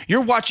used.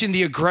 You're watching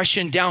the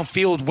aggression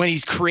downfield when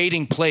he's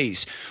creating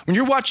plays. When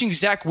you're watching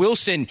Zach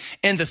Wilson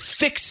and the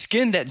thick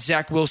skin that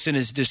Zach Wilson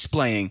is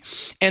displaying,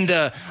 and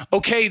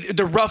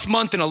the rough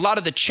month and a lot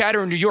of the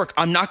chatter in New York,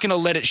 I'm not going to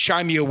let it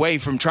shy me away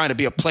from trying to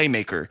be a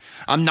playmaker.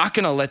 I'm not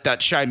going to let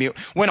that shy me.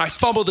 When I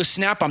fumble the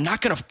snap, I'm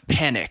not going to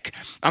panic.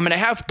 I'm going to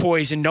have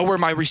poise and know where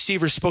my receiver's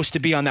supposed to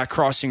be on that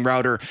crossing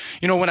route. Or,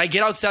 when I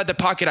get outside the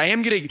pocket, I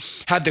am going to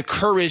have the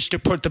courage to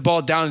put the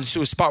ball down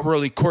into a spot where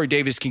only Corey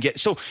Davis can get.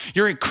 So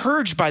you're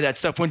encouraged by that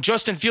stuff. When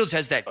Justin Fields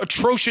has that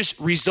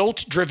atrocious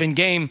result-driven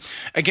game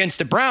against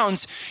the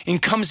Browns and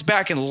comes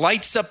back and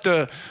lights up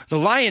the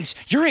Lions,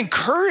 you're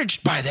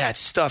encouraged by that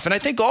stuff. And I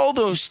think all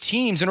those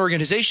teams and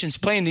organizations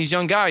playing these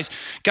young guys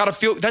got to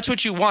feel that's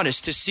what you want,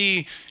 is to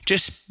see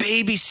just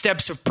baby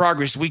steps of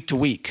progress week to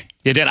week.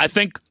 Yeah, Dan,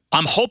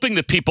 I'm hoping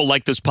that people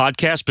like this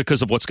podcast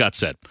because of what Scott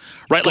said,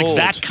 right? Like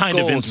that kind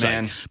of insight,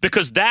 man.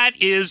 Because that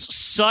is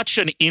such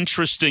an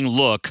interesting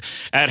look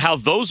at how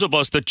those of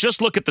us that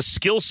just look at the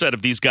skill set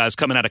of these guys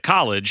coming out of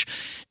college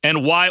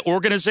and why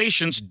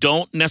organizations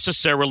don't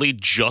necessarily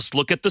just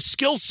look at the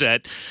skill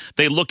set.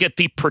 They look at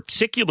the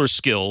particular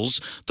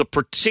skills, the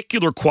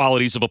particular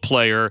qualities of a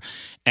player,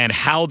 and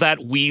how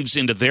that weaves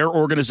into their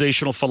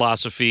organizational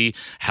philosophy,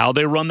 how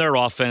they run their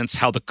offense,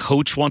 how the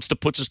coach wants to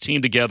put his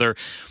team together.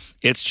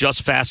 It's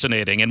just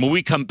fascinating. And when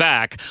we come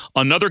back,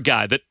 another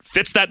guy that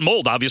fits that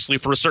mold, obviously,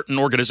 for a certain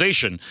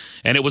organization,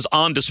 and it was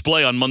on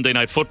display on Monday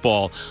Night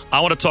Football. I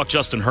want to talk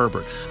Justin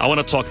Herbert. I want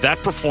to talk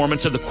that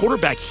performance and the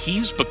quarterback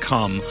he's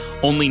become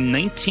only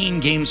 19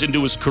 games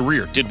into his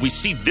career. Did we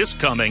see this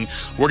coming?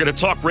 We're going to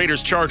talk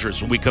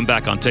Raiders-Chargers when we come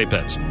back on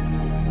Tapeheads.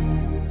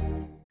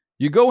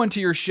 You go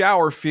into your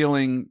shower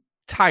feeling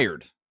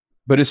tired,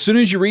 but as soon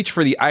as you reach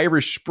for the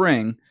Irish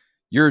Spring,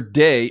 your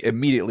day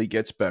immediately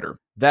gets better.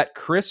 That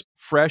crisp,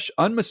 fresh,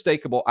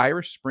 unmistakable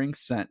Irish Spring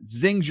scent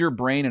zings your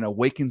brain and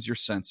awakens your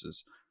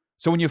senses.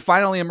 So when you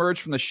finally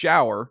emerge from the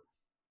shower,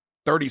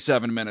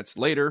 37 minutes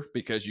later,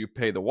 because you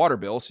pay the water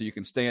bill so you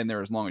can stay in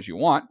there as long as you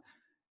want,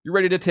 you're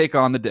ready to take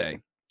on the day.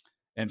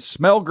 And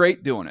smell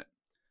great doing it.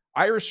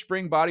 Irish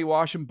Spring Body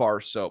Wash and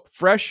Bar Soap.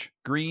 Fresh,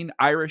 green,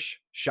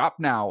 Irish. Shop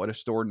now at a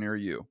store near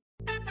you.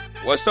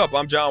 What's up?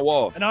 I'm John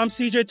Wall. And I'm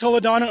CJ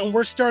Toledano, and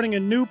we're starting a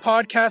new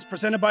podcast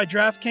presented by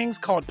DraftKings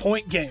called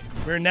Point Game.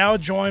 We're now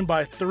joined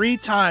by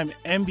 3-time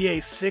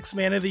NBA Sixth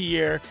Man of the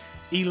Year,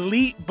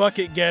 elite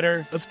bucket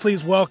getter. Let's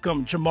please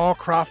welcome Jamal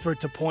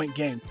Crawford to Point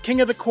Game. King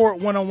of the Court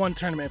one-on-one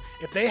tournament.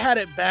 If they had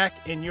it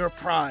back in your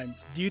prime,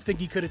 do you think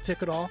you could have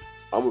took it all?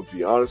 I'm going to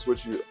be honest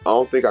with you. I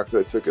don't think I could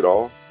have took it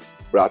all,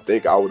 but I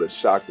think I would have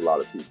shocked a lot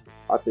of people.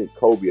 I think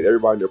Kobe and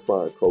everybody in their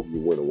prime, Kobe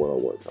would win a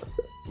one-on-one contest.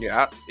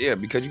 Yeah,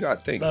 because you got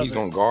to think. He's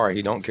going to guard.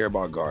 He don't care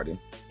about guarding.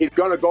 He's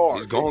going to guard.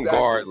 He's going to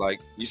guard. Like,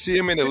 you see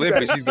him in the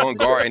Olympics, he's going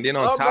to guard. And then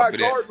on top of that. I'm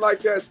not guarding like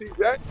that,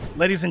 CJ.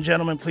 Ladies and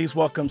gentlemen, please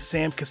welcome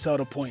Sam Cassell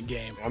to Point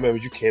Game. I remember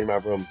you came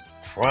out from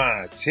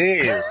crying,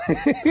 tears.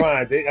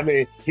 Crying. I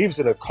mean, he was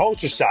in a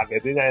culture shock.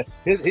 And then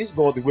he's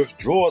going through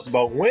withdrawals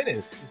about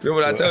winning.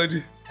 Remember what I told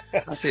you?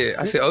 I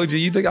said, OG,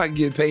 you think I can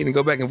get paid and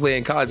go back and play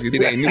in college because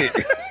it ain't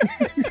it?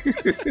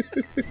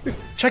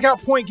 Check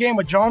out Point Game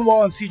with John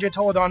Wall and CJ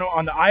Toledano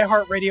on the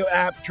iHeartRadio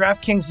app,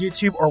 DraftKings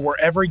YouTube, or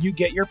wherever you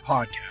get your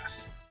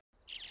podcasts.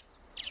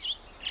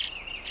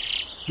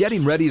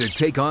 Getting ready to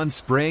take on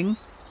spring?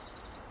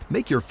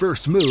 Make your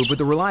first move with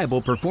the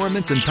reliable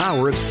performance and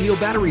power of Steel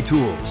battery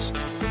tools.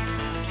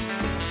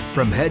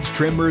 From hedge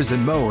trimmers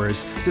and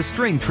mowers to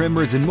string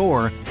trimmers and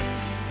more,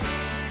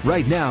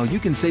 right now you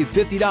can save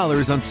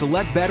 $50 on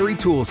select battery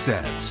tool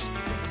sets.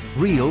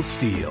 Real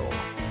Steel.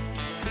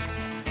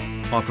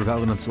 Offer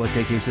valid on select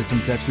AK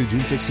system sets through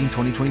June 16,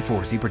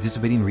 2024. See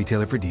participating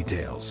retailer for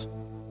details.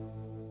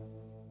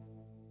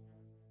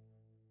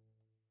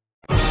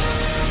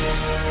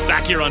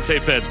 Back here on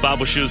Tapeheads, Bob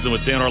Wischusen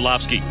with Dan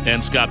Orlovsky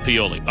and Scott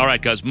Pioli. All right,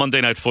 guys,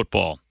 Monday Night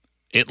Football.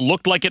 It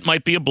looked like it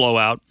might be a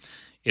blowout.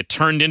 It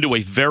turned into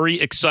a very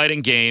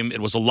exciting game.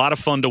 It was a lot of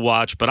fun to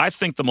watch, but I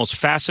think the most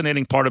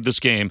fascinating part of this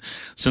game,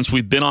 since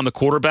we've been on the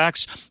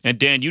quarterbacks, and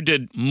Dan, you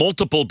did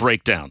multiple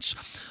breakdowns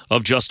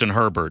of Justin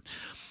Herbert.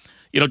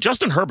 You know,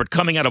 Justin Herbert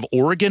coming out of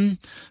Oregon,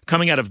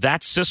 coming out of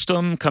that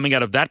system, coming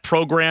out of that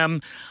program,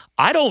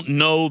 I don't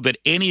know that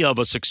any of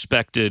us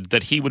expected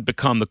that he would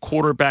become the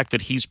quarterback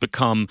that he's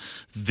become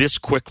this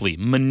quickly,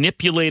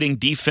 manipulating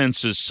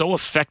defenses so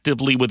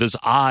effectively with his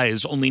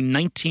eyes, only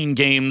 19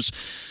 games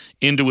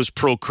into his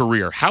pro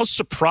career. How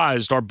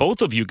surprised are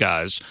both of you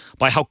guys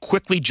by how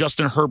quickly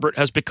Justin Herbert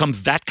has become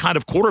that kind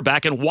of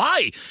quarterback, and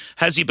why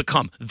has he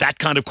become that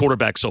kind of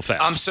quarterback so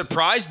fast? I'm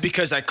surprised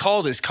because I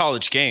called his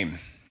college game.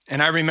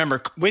 And I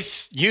remember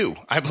with you,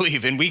 I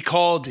believe, and we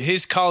called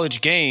his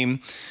college game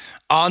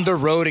on the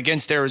road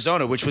against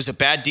Arizona, which was a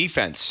bad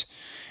defense.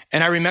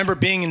 And I remember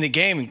being in the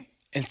game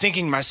and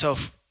thinking to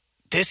myself,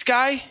 this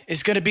guy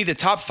is going to be the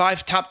top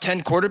 5, top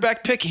 10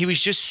 quarterback pick. He was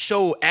just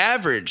so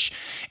average.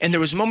 And there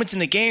was moments in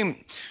the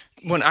game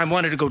when I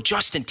wanted to go,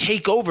 Justin,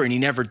 take over, and he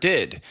never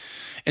did.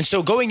 And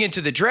so going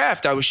into the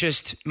draft,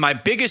 my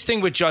biggest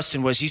thing with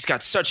Justin was he's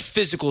got such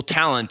physical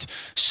talent.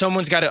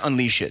 Someone's got to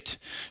unleash it.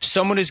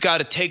 Someone has got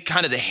to take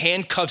kind of the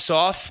handcuffs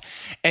off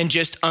and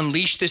just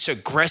unleash this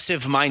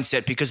aggressive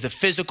mindset, because the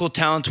physical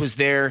talent was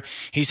there.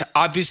 He's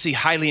obviously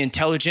highly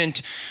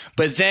intelligent,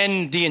 but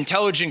then the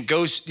intelligence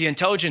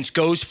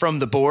goes from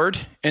the board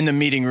in the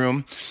meeting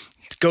room,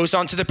 goes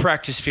onto the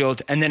practice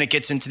field, and then it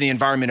gets into the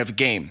environment of a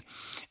game.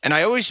 And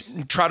I always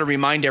try to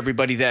remind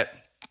everybody that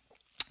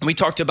we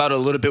talked about it a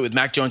little bit with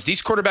Mac Jones.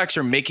 These quarterbacks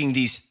are making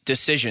these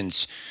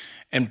decisions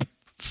and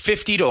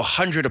 50 to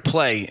 100 a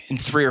play in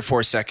 3 or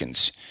 4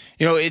 seconds.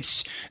 You know,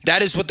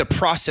 that is what the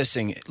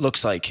processing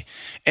looks like.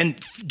 And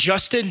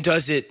Justin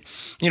does it,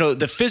 you know,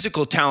 the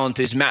physical talent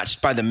is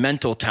matched by the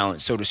mental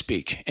talent, so to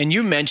speak. And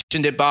you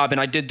mentioned it, Bob, and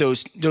I did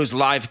those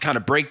live kind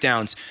of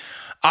breakdowns.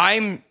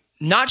 I'm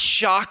not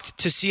shocked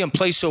to see him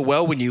play so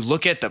well when you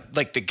look at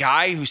the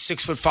guy who's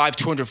 6'5",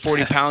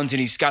 240 pounds, and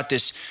he's got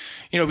this,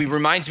 you know, he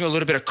reminds me a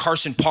little bit of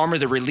Carson Palmer.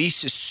 The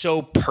release is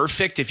so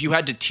perfect. If you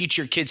had to teach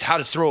your kids how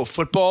to throw a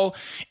football,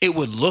 it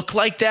would look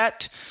like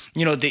that.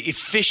 You know, the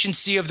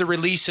efficiency of the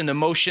release and the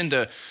motion,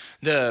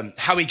 the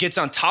how he gets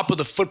on top of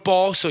the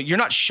football. So you're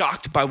not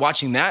shocked by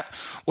watching that.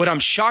 What I'm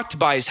shocked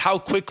by is how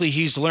quickly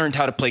he's learned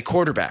how to play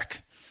quarterback.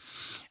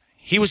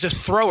 He was a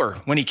thrower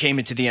when he came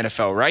into the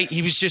NFL, right?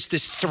 He was just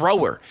this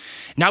thrower.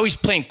 Now he's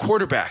playing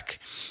quarterback.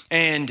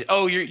 And,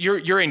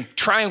 you're in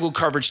triangle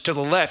coverage to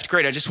the left.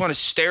 Great. I just want to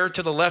stare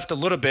to the left a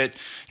little bit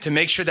to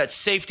make sure that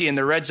safety in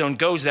the red zone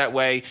goes that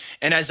way.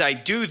 And as I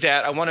do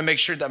that, I want to make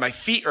sure that my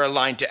feet are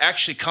aligned to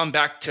actually come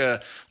back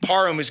to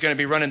Parham, who's going to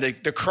be running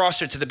the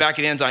crosser to the back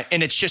of the end line.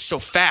 And it's just so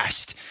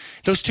fast.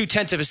 Those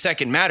 0.2 of a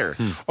second matter.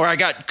 Or I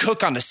got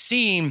Cook on the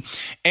seam,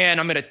 and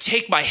I'm going to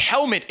take my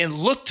helmet and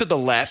look to the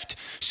left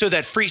so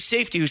that free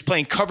safety, who's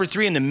playing cover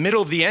 3 in the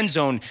middle of the end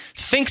zone,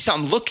 thinks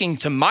I'm looking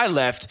to my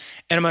left,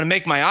 and I'm going to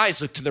make my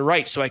eyes look to the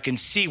right so I can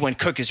see when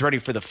Cook is ready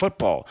for the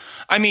football.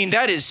 I mean,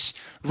 that is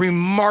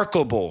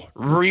remarkable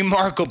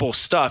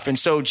stuff. And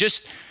so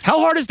just... How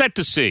hard is that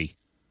to see?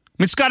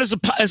 I mean, Scott, as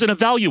an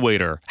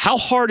evaluator, how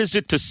hard is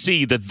it to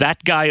see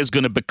that guy is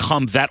going to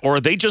become that, or are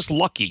they just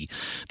lucky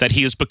that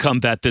he has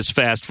become that this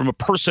fast? From a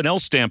personnel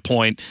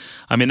standpoint,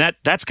 I mean,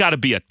 that's got to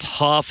be a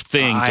tough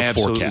thing to forecast. I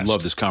absolutely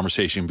love this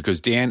conversation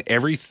because, Dan,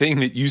 everything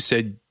that you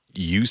said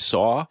you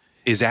saw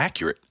is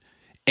accurate.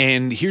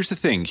 And here's the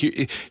thing.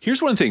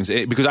 Here's one of the things,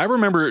 because I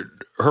remember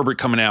Herbert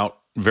coming out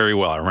very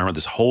well. I remember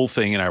this whole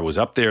thing, and I was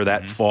up there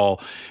that fall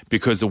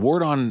because the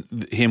word on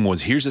him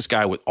was, here's this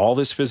guy with all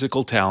this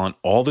physical talent,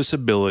 all this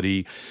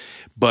ability.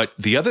 But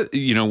the other,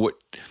 you know, what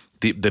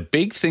the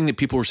big thing that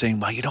people were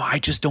saying, well, you know, I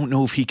just don't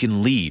know if he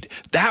can lead.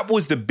 That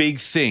was the big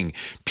thing.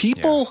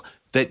 People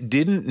that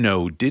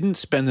didn't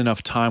spend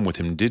enough time with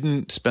him,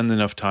 didn't spend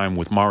enough time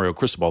with Mario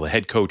Cristobal, the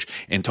head coach,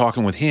 and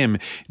talking with him,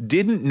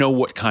 didn't know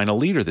what kind of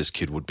leader this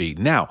kid would be.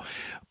 Now,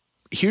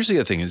 here's the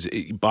other thing is,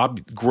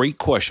 Bob, great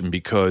question,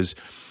 because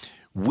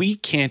we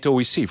can't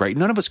always see, right?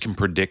 None of us can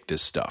predict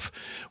this stuff.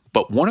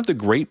 But one of the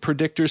great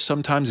predictors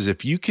sometimes is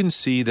if you can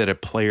see that a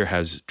player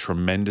has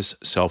tremendous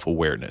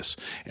self-awareness.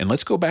 And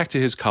let's go back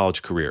to his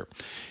college career.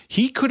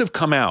 He could have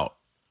come out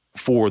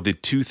for the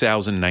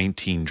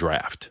 2019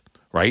 draft,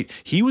 right?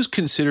 He was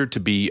considered to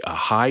be a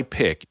high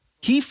pick.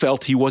 He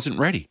felt he wasn't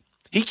ready.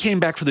 He came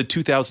back for the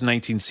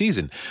 2019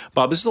 season.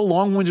 Bob, this is a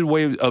long-winded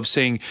way of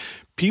saying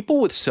people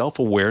with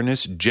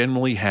self-awareness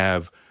generally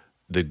have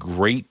the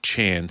great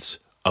chance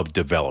of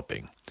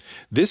developing.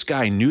 This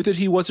guy knew that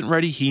he wasn't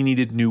ready. He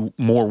needed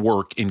more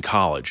work in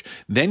college.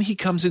 Then he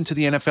comes into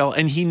the NFL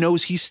and he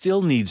knows he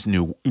still needs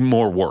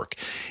more work.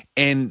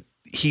 And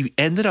he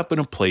ended up in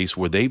a place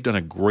where they've done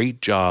a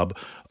great job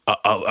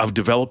of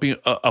developing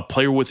a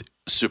player with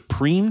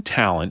supreme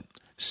talent,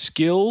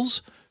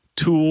 skills,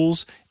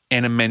 tools,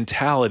 and a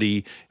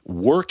mentality,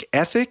 work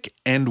ethic,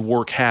 and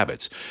work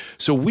habits.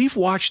 So we've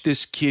watched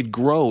this kid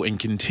grow and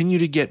continue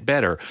to get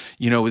better.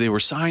 You know, they were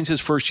signs his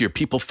first year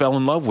people fell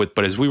in love with.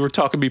 But as we were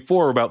talking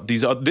before about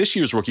this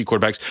year's rookie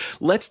quarterbacks,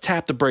 let's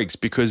tap the brakes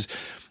because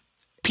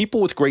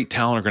people with great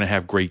talent are going to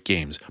have great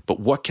games, but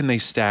what can they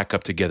stack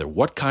up together?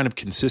 What kind of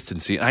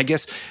consistency? And I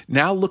guess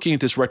now looking at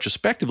this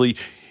retrospectively,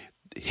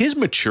 his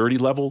maturity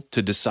level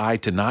to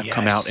decide to not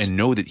come out and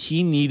know that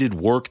he needed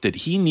work, that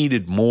he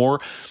needed more,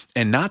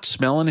 and not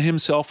smelling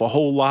himself a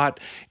whole lot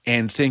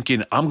and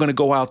thinking, I'm going to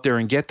go out there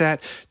and get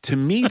that. To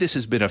me, this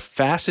has been a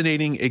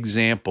fascinating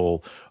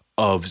example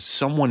of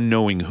someone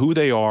knowing who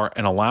they are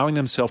and allowing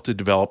themselves to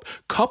develop,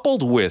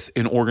 coupled with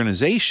an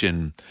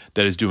organization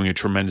that is doing a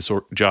tremendous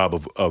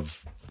job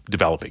of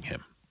developing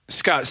him.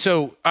 Scott,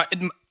 so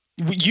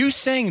you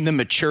saying the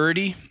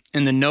maturity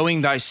and the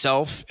knowing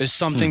thyself is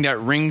something that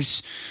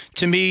rings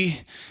to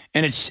me,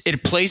 and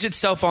it plays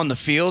itself on the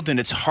field, and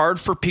it's hard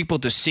for people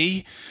to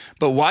see.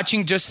 But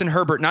watching Justin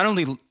Herbert, not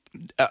only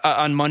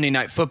on Monday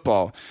Night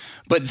Football,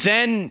 but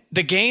then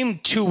the game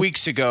 2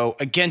 weeks ago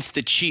against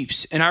the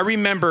Chiefs, and I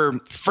remember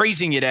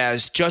phrasing it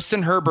as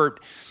Justin Herbert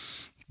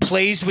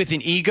plays with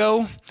an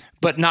ego,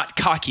 but not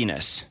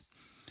cockiness.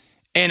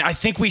 And I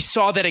think we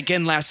saw that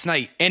again last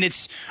night. And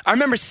I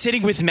remember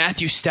sitting with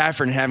Matthew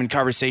Stafford and having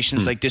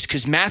conversations like this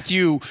because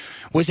Matthew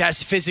was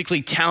as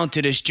physically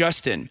talented as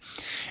Justin.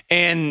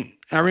 And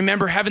I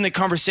remember having the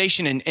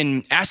conversation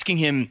and asking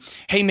him,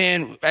 hey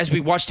man, as we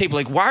watch tape,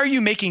 like, why are you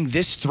making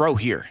this throw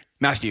here,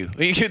 Matthew?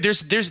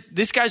 There's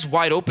this guy's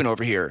wide open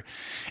over here.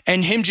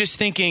 And him just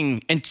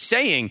thinking and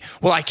saying,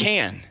 well, I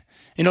can.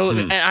 And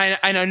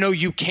I know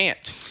you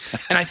can't.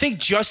 And I think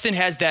Justin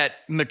has that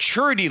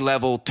maturity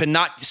level to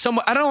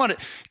I don't want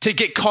to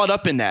get caught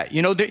up in that.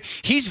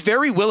 He's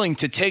very willing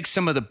to take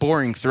some of the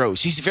boring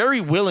throws. He's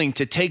very willing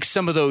to take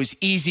some of those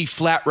easy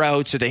flat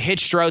routes or the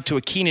hitched route to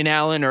a Keenan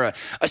Allen or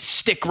a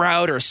stick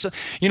route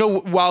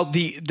while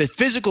the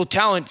physical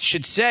talent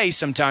should say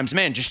sometimes,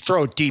 man, just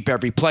throw it deep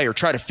every play or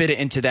try to fit it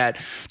into that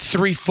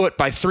 3 foot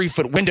by 3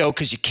 foot window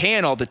because you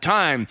can all the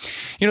time.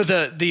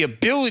 The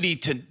ability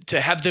to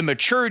have the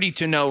maturity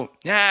to know,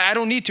 I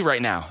don't need to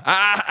right now.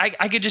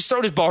 I could just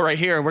throw this ball right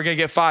here and we're going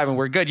to get 5 and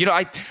we're good.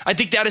 I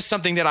think that is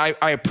something that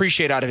I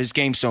appreciate out of his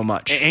game so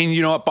much. And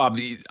you know what, Bob,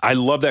 I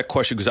love that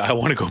question because I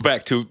want to go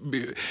back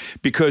to,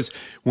 because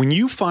when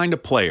you find a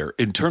player,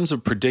 in terms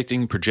of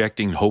predicting,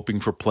 projecting, hoping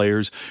for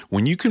players,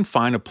 when you can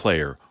find a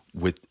player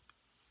with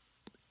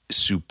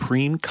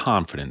supreme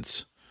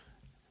confidence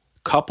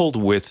coupled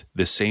with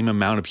the same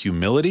amount of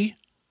humility,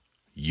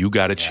 you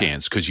got a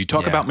chance, because you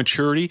talk about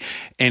maturity,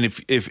 and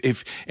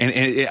if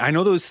I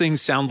know those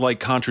things sound like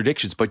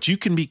contradictions, but you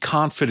can be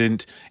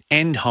confident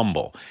and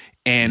humble,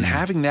 and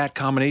having that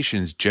combination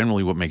is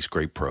generally what makes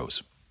great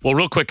pros. Well,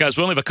 real quick, guys,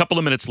 we only have a couple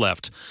of minutes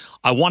left.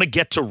 I want to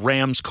get to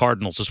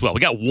Rams-Cardinals as well. We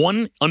got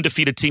one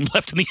undefeated team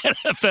left in the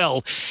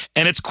NFL,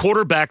 and it's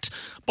quarterbacked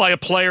by a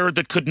player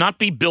that could not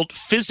be built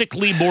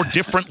physically more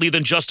differently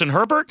than Justin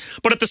Herbert,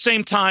 but at the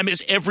same time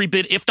is every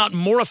bit, if not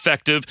more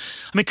effective.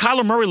 I mean,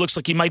 Kyler Murray looks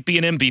like he might be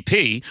an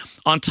MVP.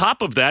 On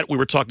top of that, we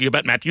were talking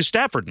about Matthew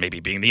Stafford maybe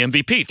being the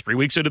MVP 3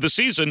 weeks into the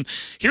season.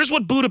 Here's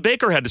what Budda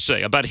Baker had to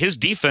say about his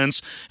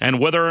defense and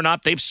whether or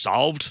not they've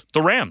solved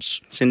the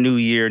Rams. It's a new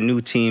year, new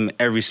team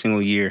every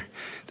single year.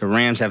 The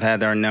Rams have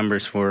had our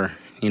numbers for,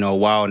 a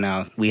while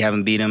now. We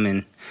haven't beat them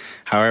in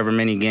however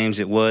many games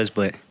it was,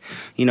 but,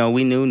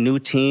 we knew new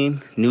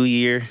team, new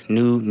year,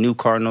 new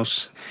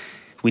Cardinals.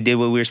 We did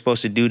what we were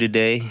supposed to do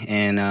today,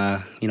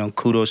 and,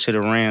 kudos to the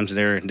Rams.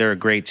 They're a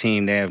great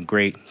team. They have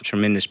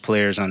tremendous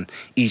players on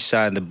each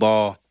side of the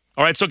ball.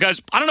 All right, so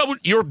guys, I don't know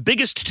what your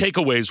biggest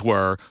takeaways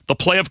were. The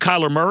play of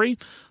Kyler Murray,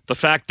 the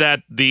fact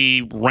that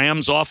the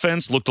Rams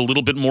offense looked a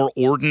little bit more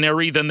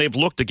ordinary than they've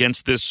looked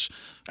against this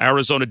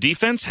Arizona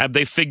defense. Have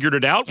they figured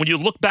it out? When you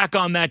look back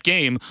on that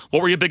game,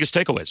 what were your biggest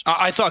takeaways?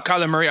 I thought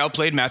Kyler Murray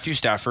outplayed Matthew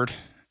Stafford,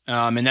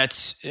 and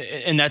that's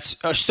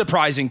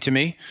surprising to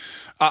me.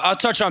 I'll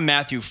touch on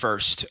Matthew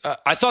first.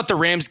 I thought the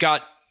Rams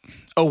got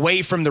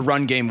away from the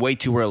run game way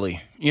too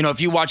early.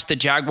 If you watch the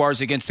Jaguars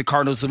against the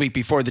Cardinals the week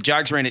before, the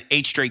Jags ran it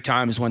 8 straight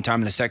times one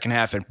time in the second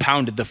half and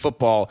pounded the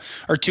football,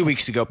 or 2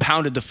 weeks ago,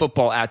 pounded the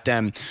football at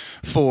them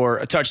for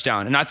a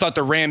touchdown. And I thought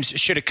the Rams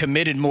should have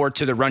committed more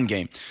to the run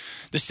game.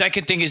 The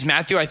second thing is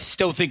Matthew, I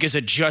still think, is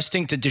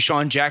adjusting to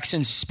Deshaun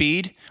Jackson's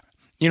speed.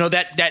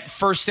 That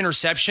first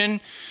interception,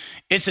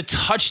 it's a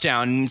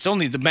touchdown.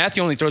 And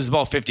Matthew only throws the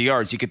ball 50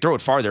 yards. He could throw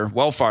it farther,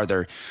 well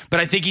farther. But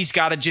I think he's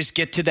got to just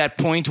get to that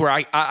point where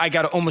I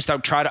got to almost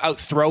try to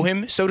outthrow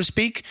him, so to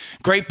speak.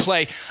 Great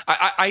play.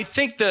 I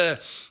think there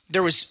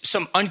was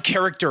some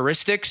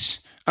uncharacteristic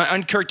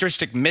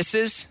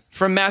misses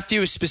from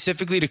Matthew,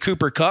 specifically to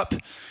Cooper Kupp.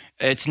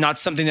 It's not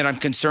something that I'm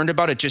concerned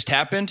about. It just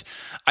happened.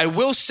 I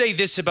will say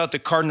this about the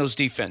Cardinals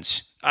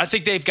defense. I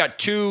think they've got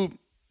two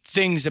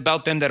things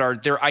about them that are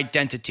their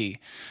identity.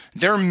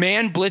 Their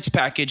man blitz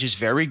package is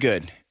very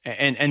good,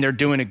 and they're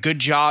doing a good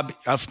job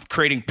of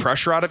creating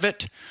pressure out of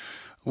it.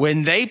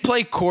 When they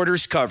play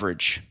quarters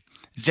coverage,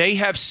 they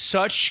have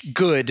such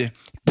good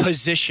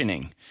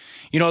positioning.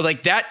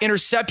 Like that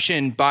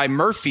interception by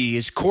Murphy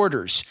is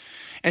quarters.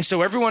 And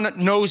so everyone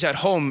knows at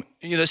home,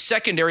 the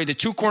secondary, the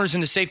 2 corners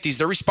and the safeties,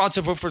 they're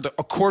responsible for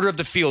a quarter of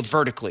the field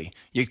vertically.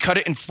 You cut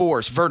it in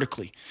 4s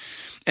vertically.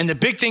 And the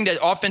big thing that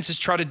offenses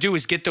try to do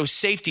is get those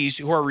safeties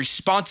who are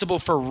responsible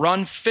for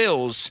run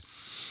fills.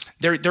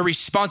 They're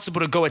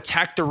responsible to go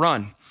attack the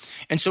run.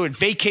 And so it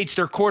vacates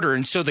their quarter.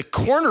 And so the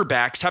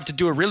cornerbacks have to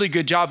do a really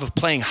good job of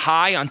playing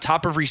high on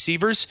top of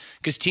receivers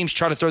because teams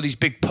try to throw these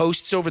big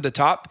posts over the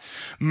top.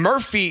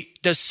 Murphy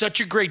does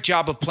such a great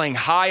job of playing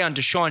high on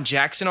Deshaun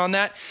Jackson on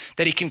that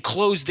he can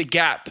close the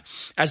gap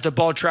as the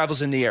ball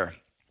travels in the air.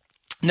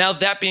 Now,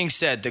 that being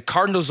said, the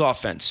Cardinals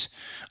offense,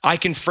 I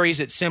can phrase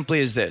it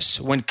simply as this.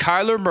 When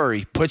Kyler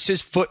Murray puts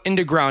his foot in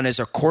the ground as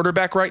a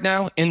quarterback right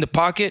now in the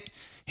pocket,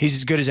 he's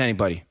as good as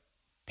anybody.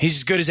 He's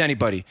as good as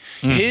anybody.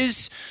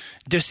 His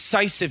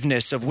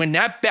decisiveness of when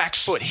that back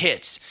foot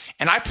hits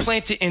and I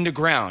plant it in the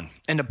ground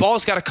and the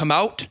ball's got to come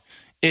out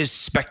is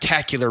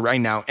spectacular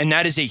right now. And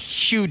that is a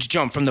huge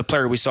jump from the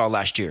player we saw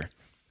last year.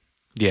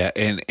 Yeah,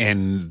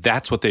 and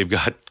that's what they've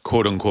got,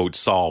 quote unquote,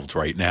 solved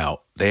right now.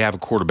 They have a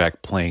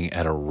quarterback playing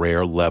at a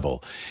rare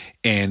level.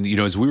 And, you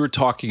know, as we were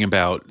talking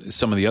about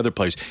some of the other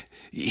players,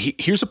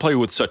 here's a player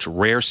with such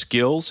rare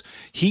skills.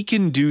 He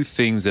can do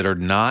things that are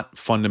not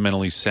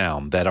fundamentally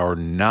sound, that are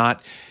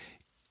not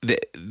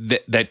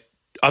that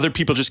other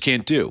people just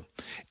can't do.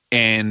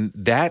 And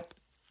that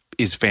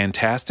is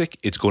fantastic.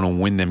 It's going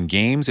to win them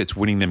games. It's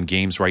winning them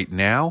games right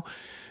now.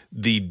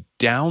 The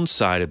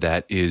downside of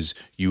that is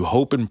you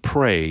hope and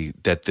pray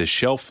that the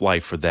shelf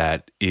life for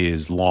that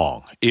is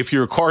long. If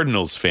you're a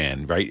Cardinals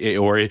fan, right?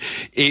 Or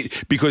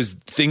because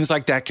things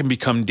like that can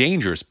become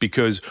dangerous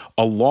because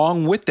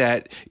along with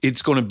that,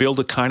 it's going to build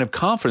a kind of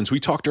confidence. We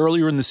talked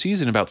earlier in the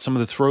season about some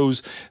of the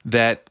throws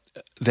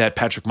that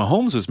Patrick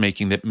Mahomes was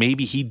making that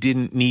maybe he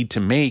didn't need to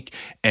make,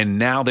 and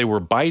now they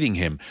were biting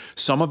him.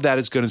 Some of that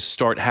is going to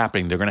start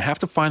happening. They're going to have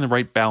to find the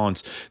right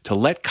balance to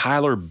let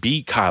Kyler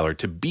be Kyler,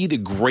 to be the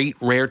great,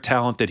 rare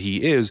talent that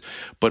he is,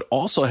 but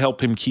also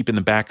help him keep in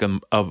the back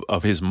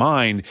of his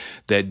mind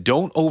that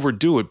don't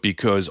overdo it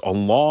because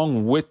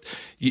along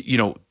with, you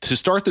know, to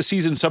start the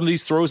season, some of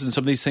these throws and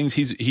some of these things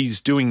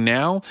he's doing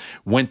now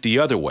went the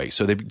other way.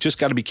 So they've just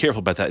got to be careful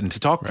about that. And to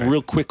talk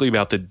real quickly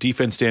about the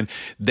defense, Dan,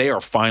 they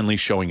are finally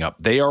showing up.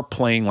 They are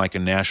playing like a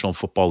National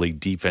Football League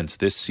defense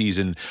this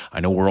season. I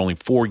know we're only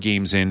 4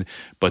 games in,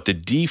 but the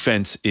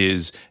defense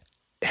is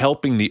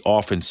helping the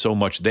offense so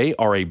much. They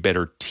are a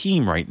better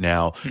team right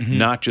now,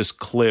 not just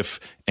Cliff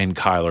and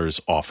Kyler's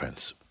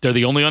offense. They're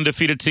the only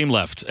undefeated team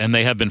left, and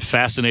they have been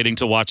fascinating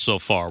to watch so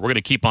far. We're going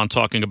to keep on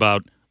talking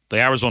about the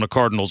Arizona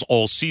Cardinals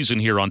all season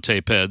here on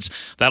Tape Heads.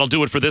 That'll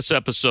do it for this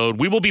episode.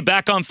 We will be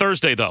back on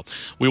Thursday, though.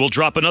 We will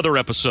drop another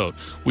episode.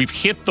 We've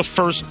hit the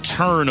first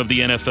turn of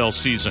the NFL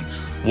season.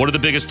 What are the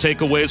biggest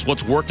takeaways?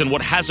 What's worked and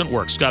what hasn't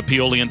worked? Scott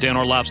Pioli and Dan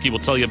Orlovsky will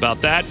tell you about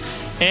that.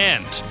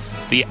 And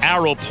the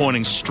arrow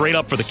pointing straight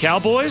up for the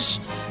Cowboys,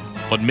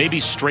 but maybe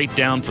straight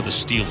down for the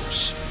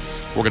Steelers.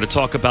 We're going to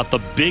talk about the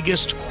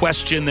biggest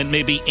question that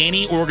maybe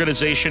any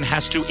organization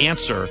has to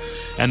answer,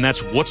 and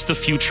that's what's the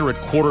future at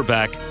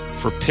quarterback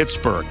for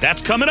Pittsburgh.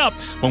 That's coming up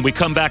when we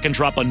come back and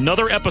drop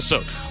another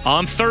episode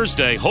on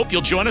Thursday. Hope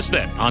you'll join us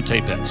then on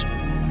Tape Heads.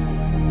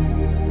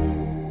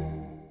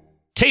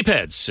 Tape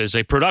Heads is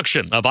a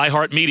production of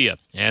iHeartMedia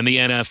and the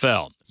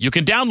NFL. You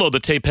can download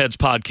the Tape Heads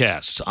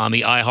podcast on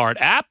the iHeart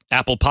app,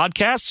 Apple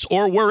Podcasts,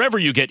 or wherever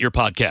you get your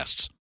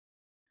podcasts.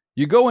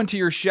 You go into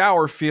your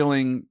shower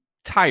feeling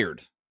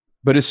tired,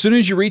 but as soon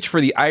as you reach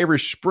for the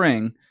Irish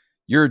Spring,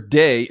 your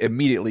day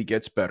immediately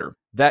gets better.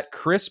 That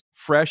crisp,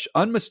 fresh,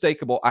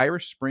 unmistakable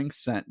Irish Spring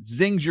scent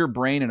zings your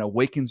brain and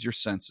awakens your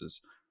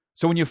senses.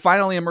 So when you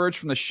finally emerge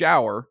from the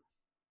shower,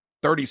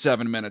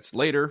 37 minutes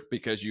later,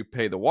 because you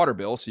pay the water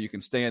bill so you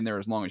can stay in there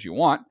as long as you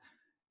want,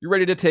 you're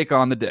ready to take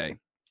on the day.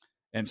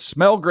 And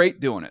smell great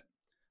doing it.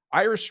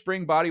 Irish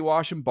Spring Body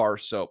Wash and Bar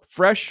Soap.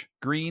 Fresh,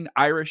 green,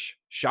 Irish.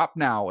 Shop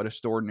now at a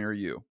store near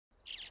you.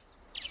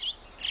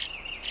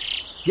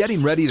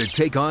 Getting ready to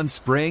take on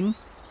spring?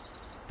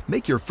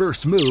 Make your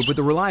first move with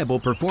the reliable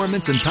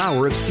performance and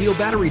power of Steel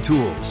battery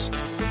tools.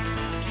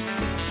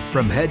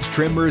 From hedge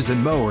trimmers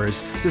and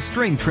mowers to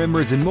string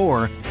trimmers and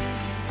more,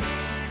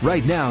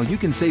 right now you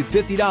can save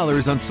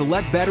 $50 on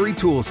select battery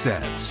tool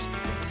sets.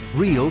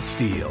 Real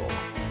Steel.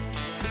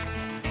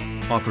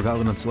 Offer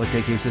valid on select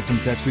AK system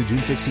sets through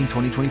June 16,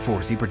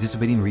 2024. See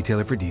participating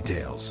retailer for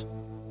details.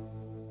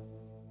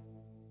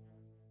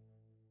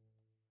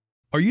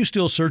 Are you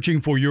still searching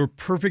for your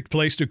perfect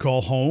place to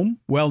call home?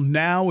 Well,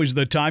 now is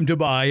the time to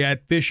buy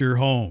at Fisher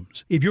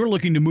Homes. If you're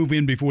looking to move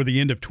in before the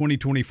end of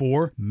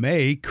 2024,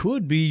 May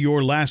could be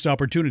your last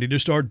opportunity to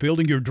start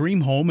building your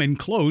dream home and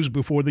close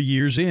before the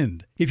year's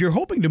end. If you're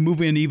hoping to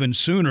move in even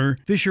sooner,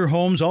 Fisher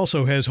Homes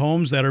also has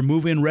homes that are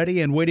move-in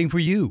ready and waiting for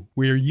you,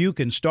 where you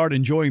can start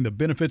enjoying the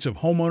benefits of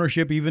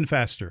homeownership even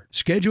faster.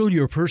 Schedule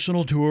your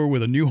personal tour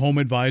with a new home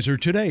advisor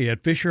today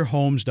at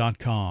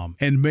FisherHomes.com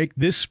and make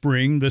this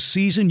spring the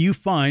season you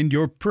find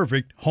your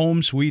perfect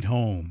home sweet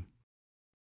home.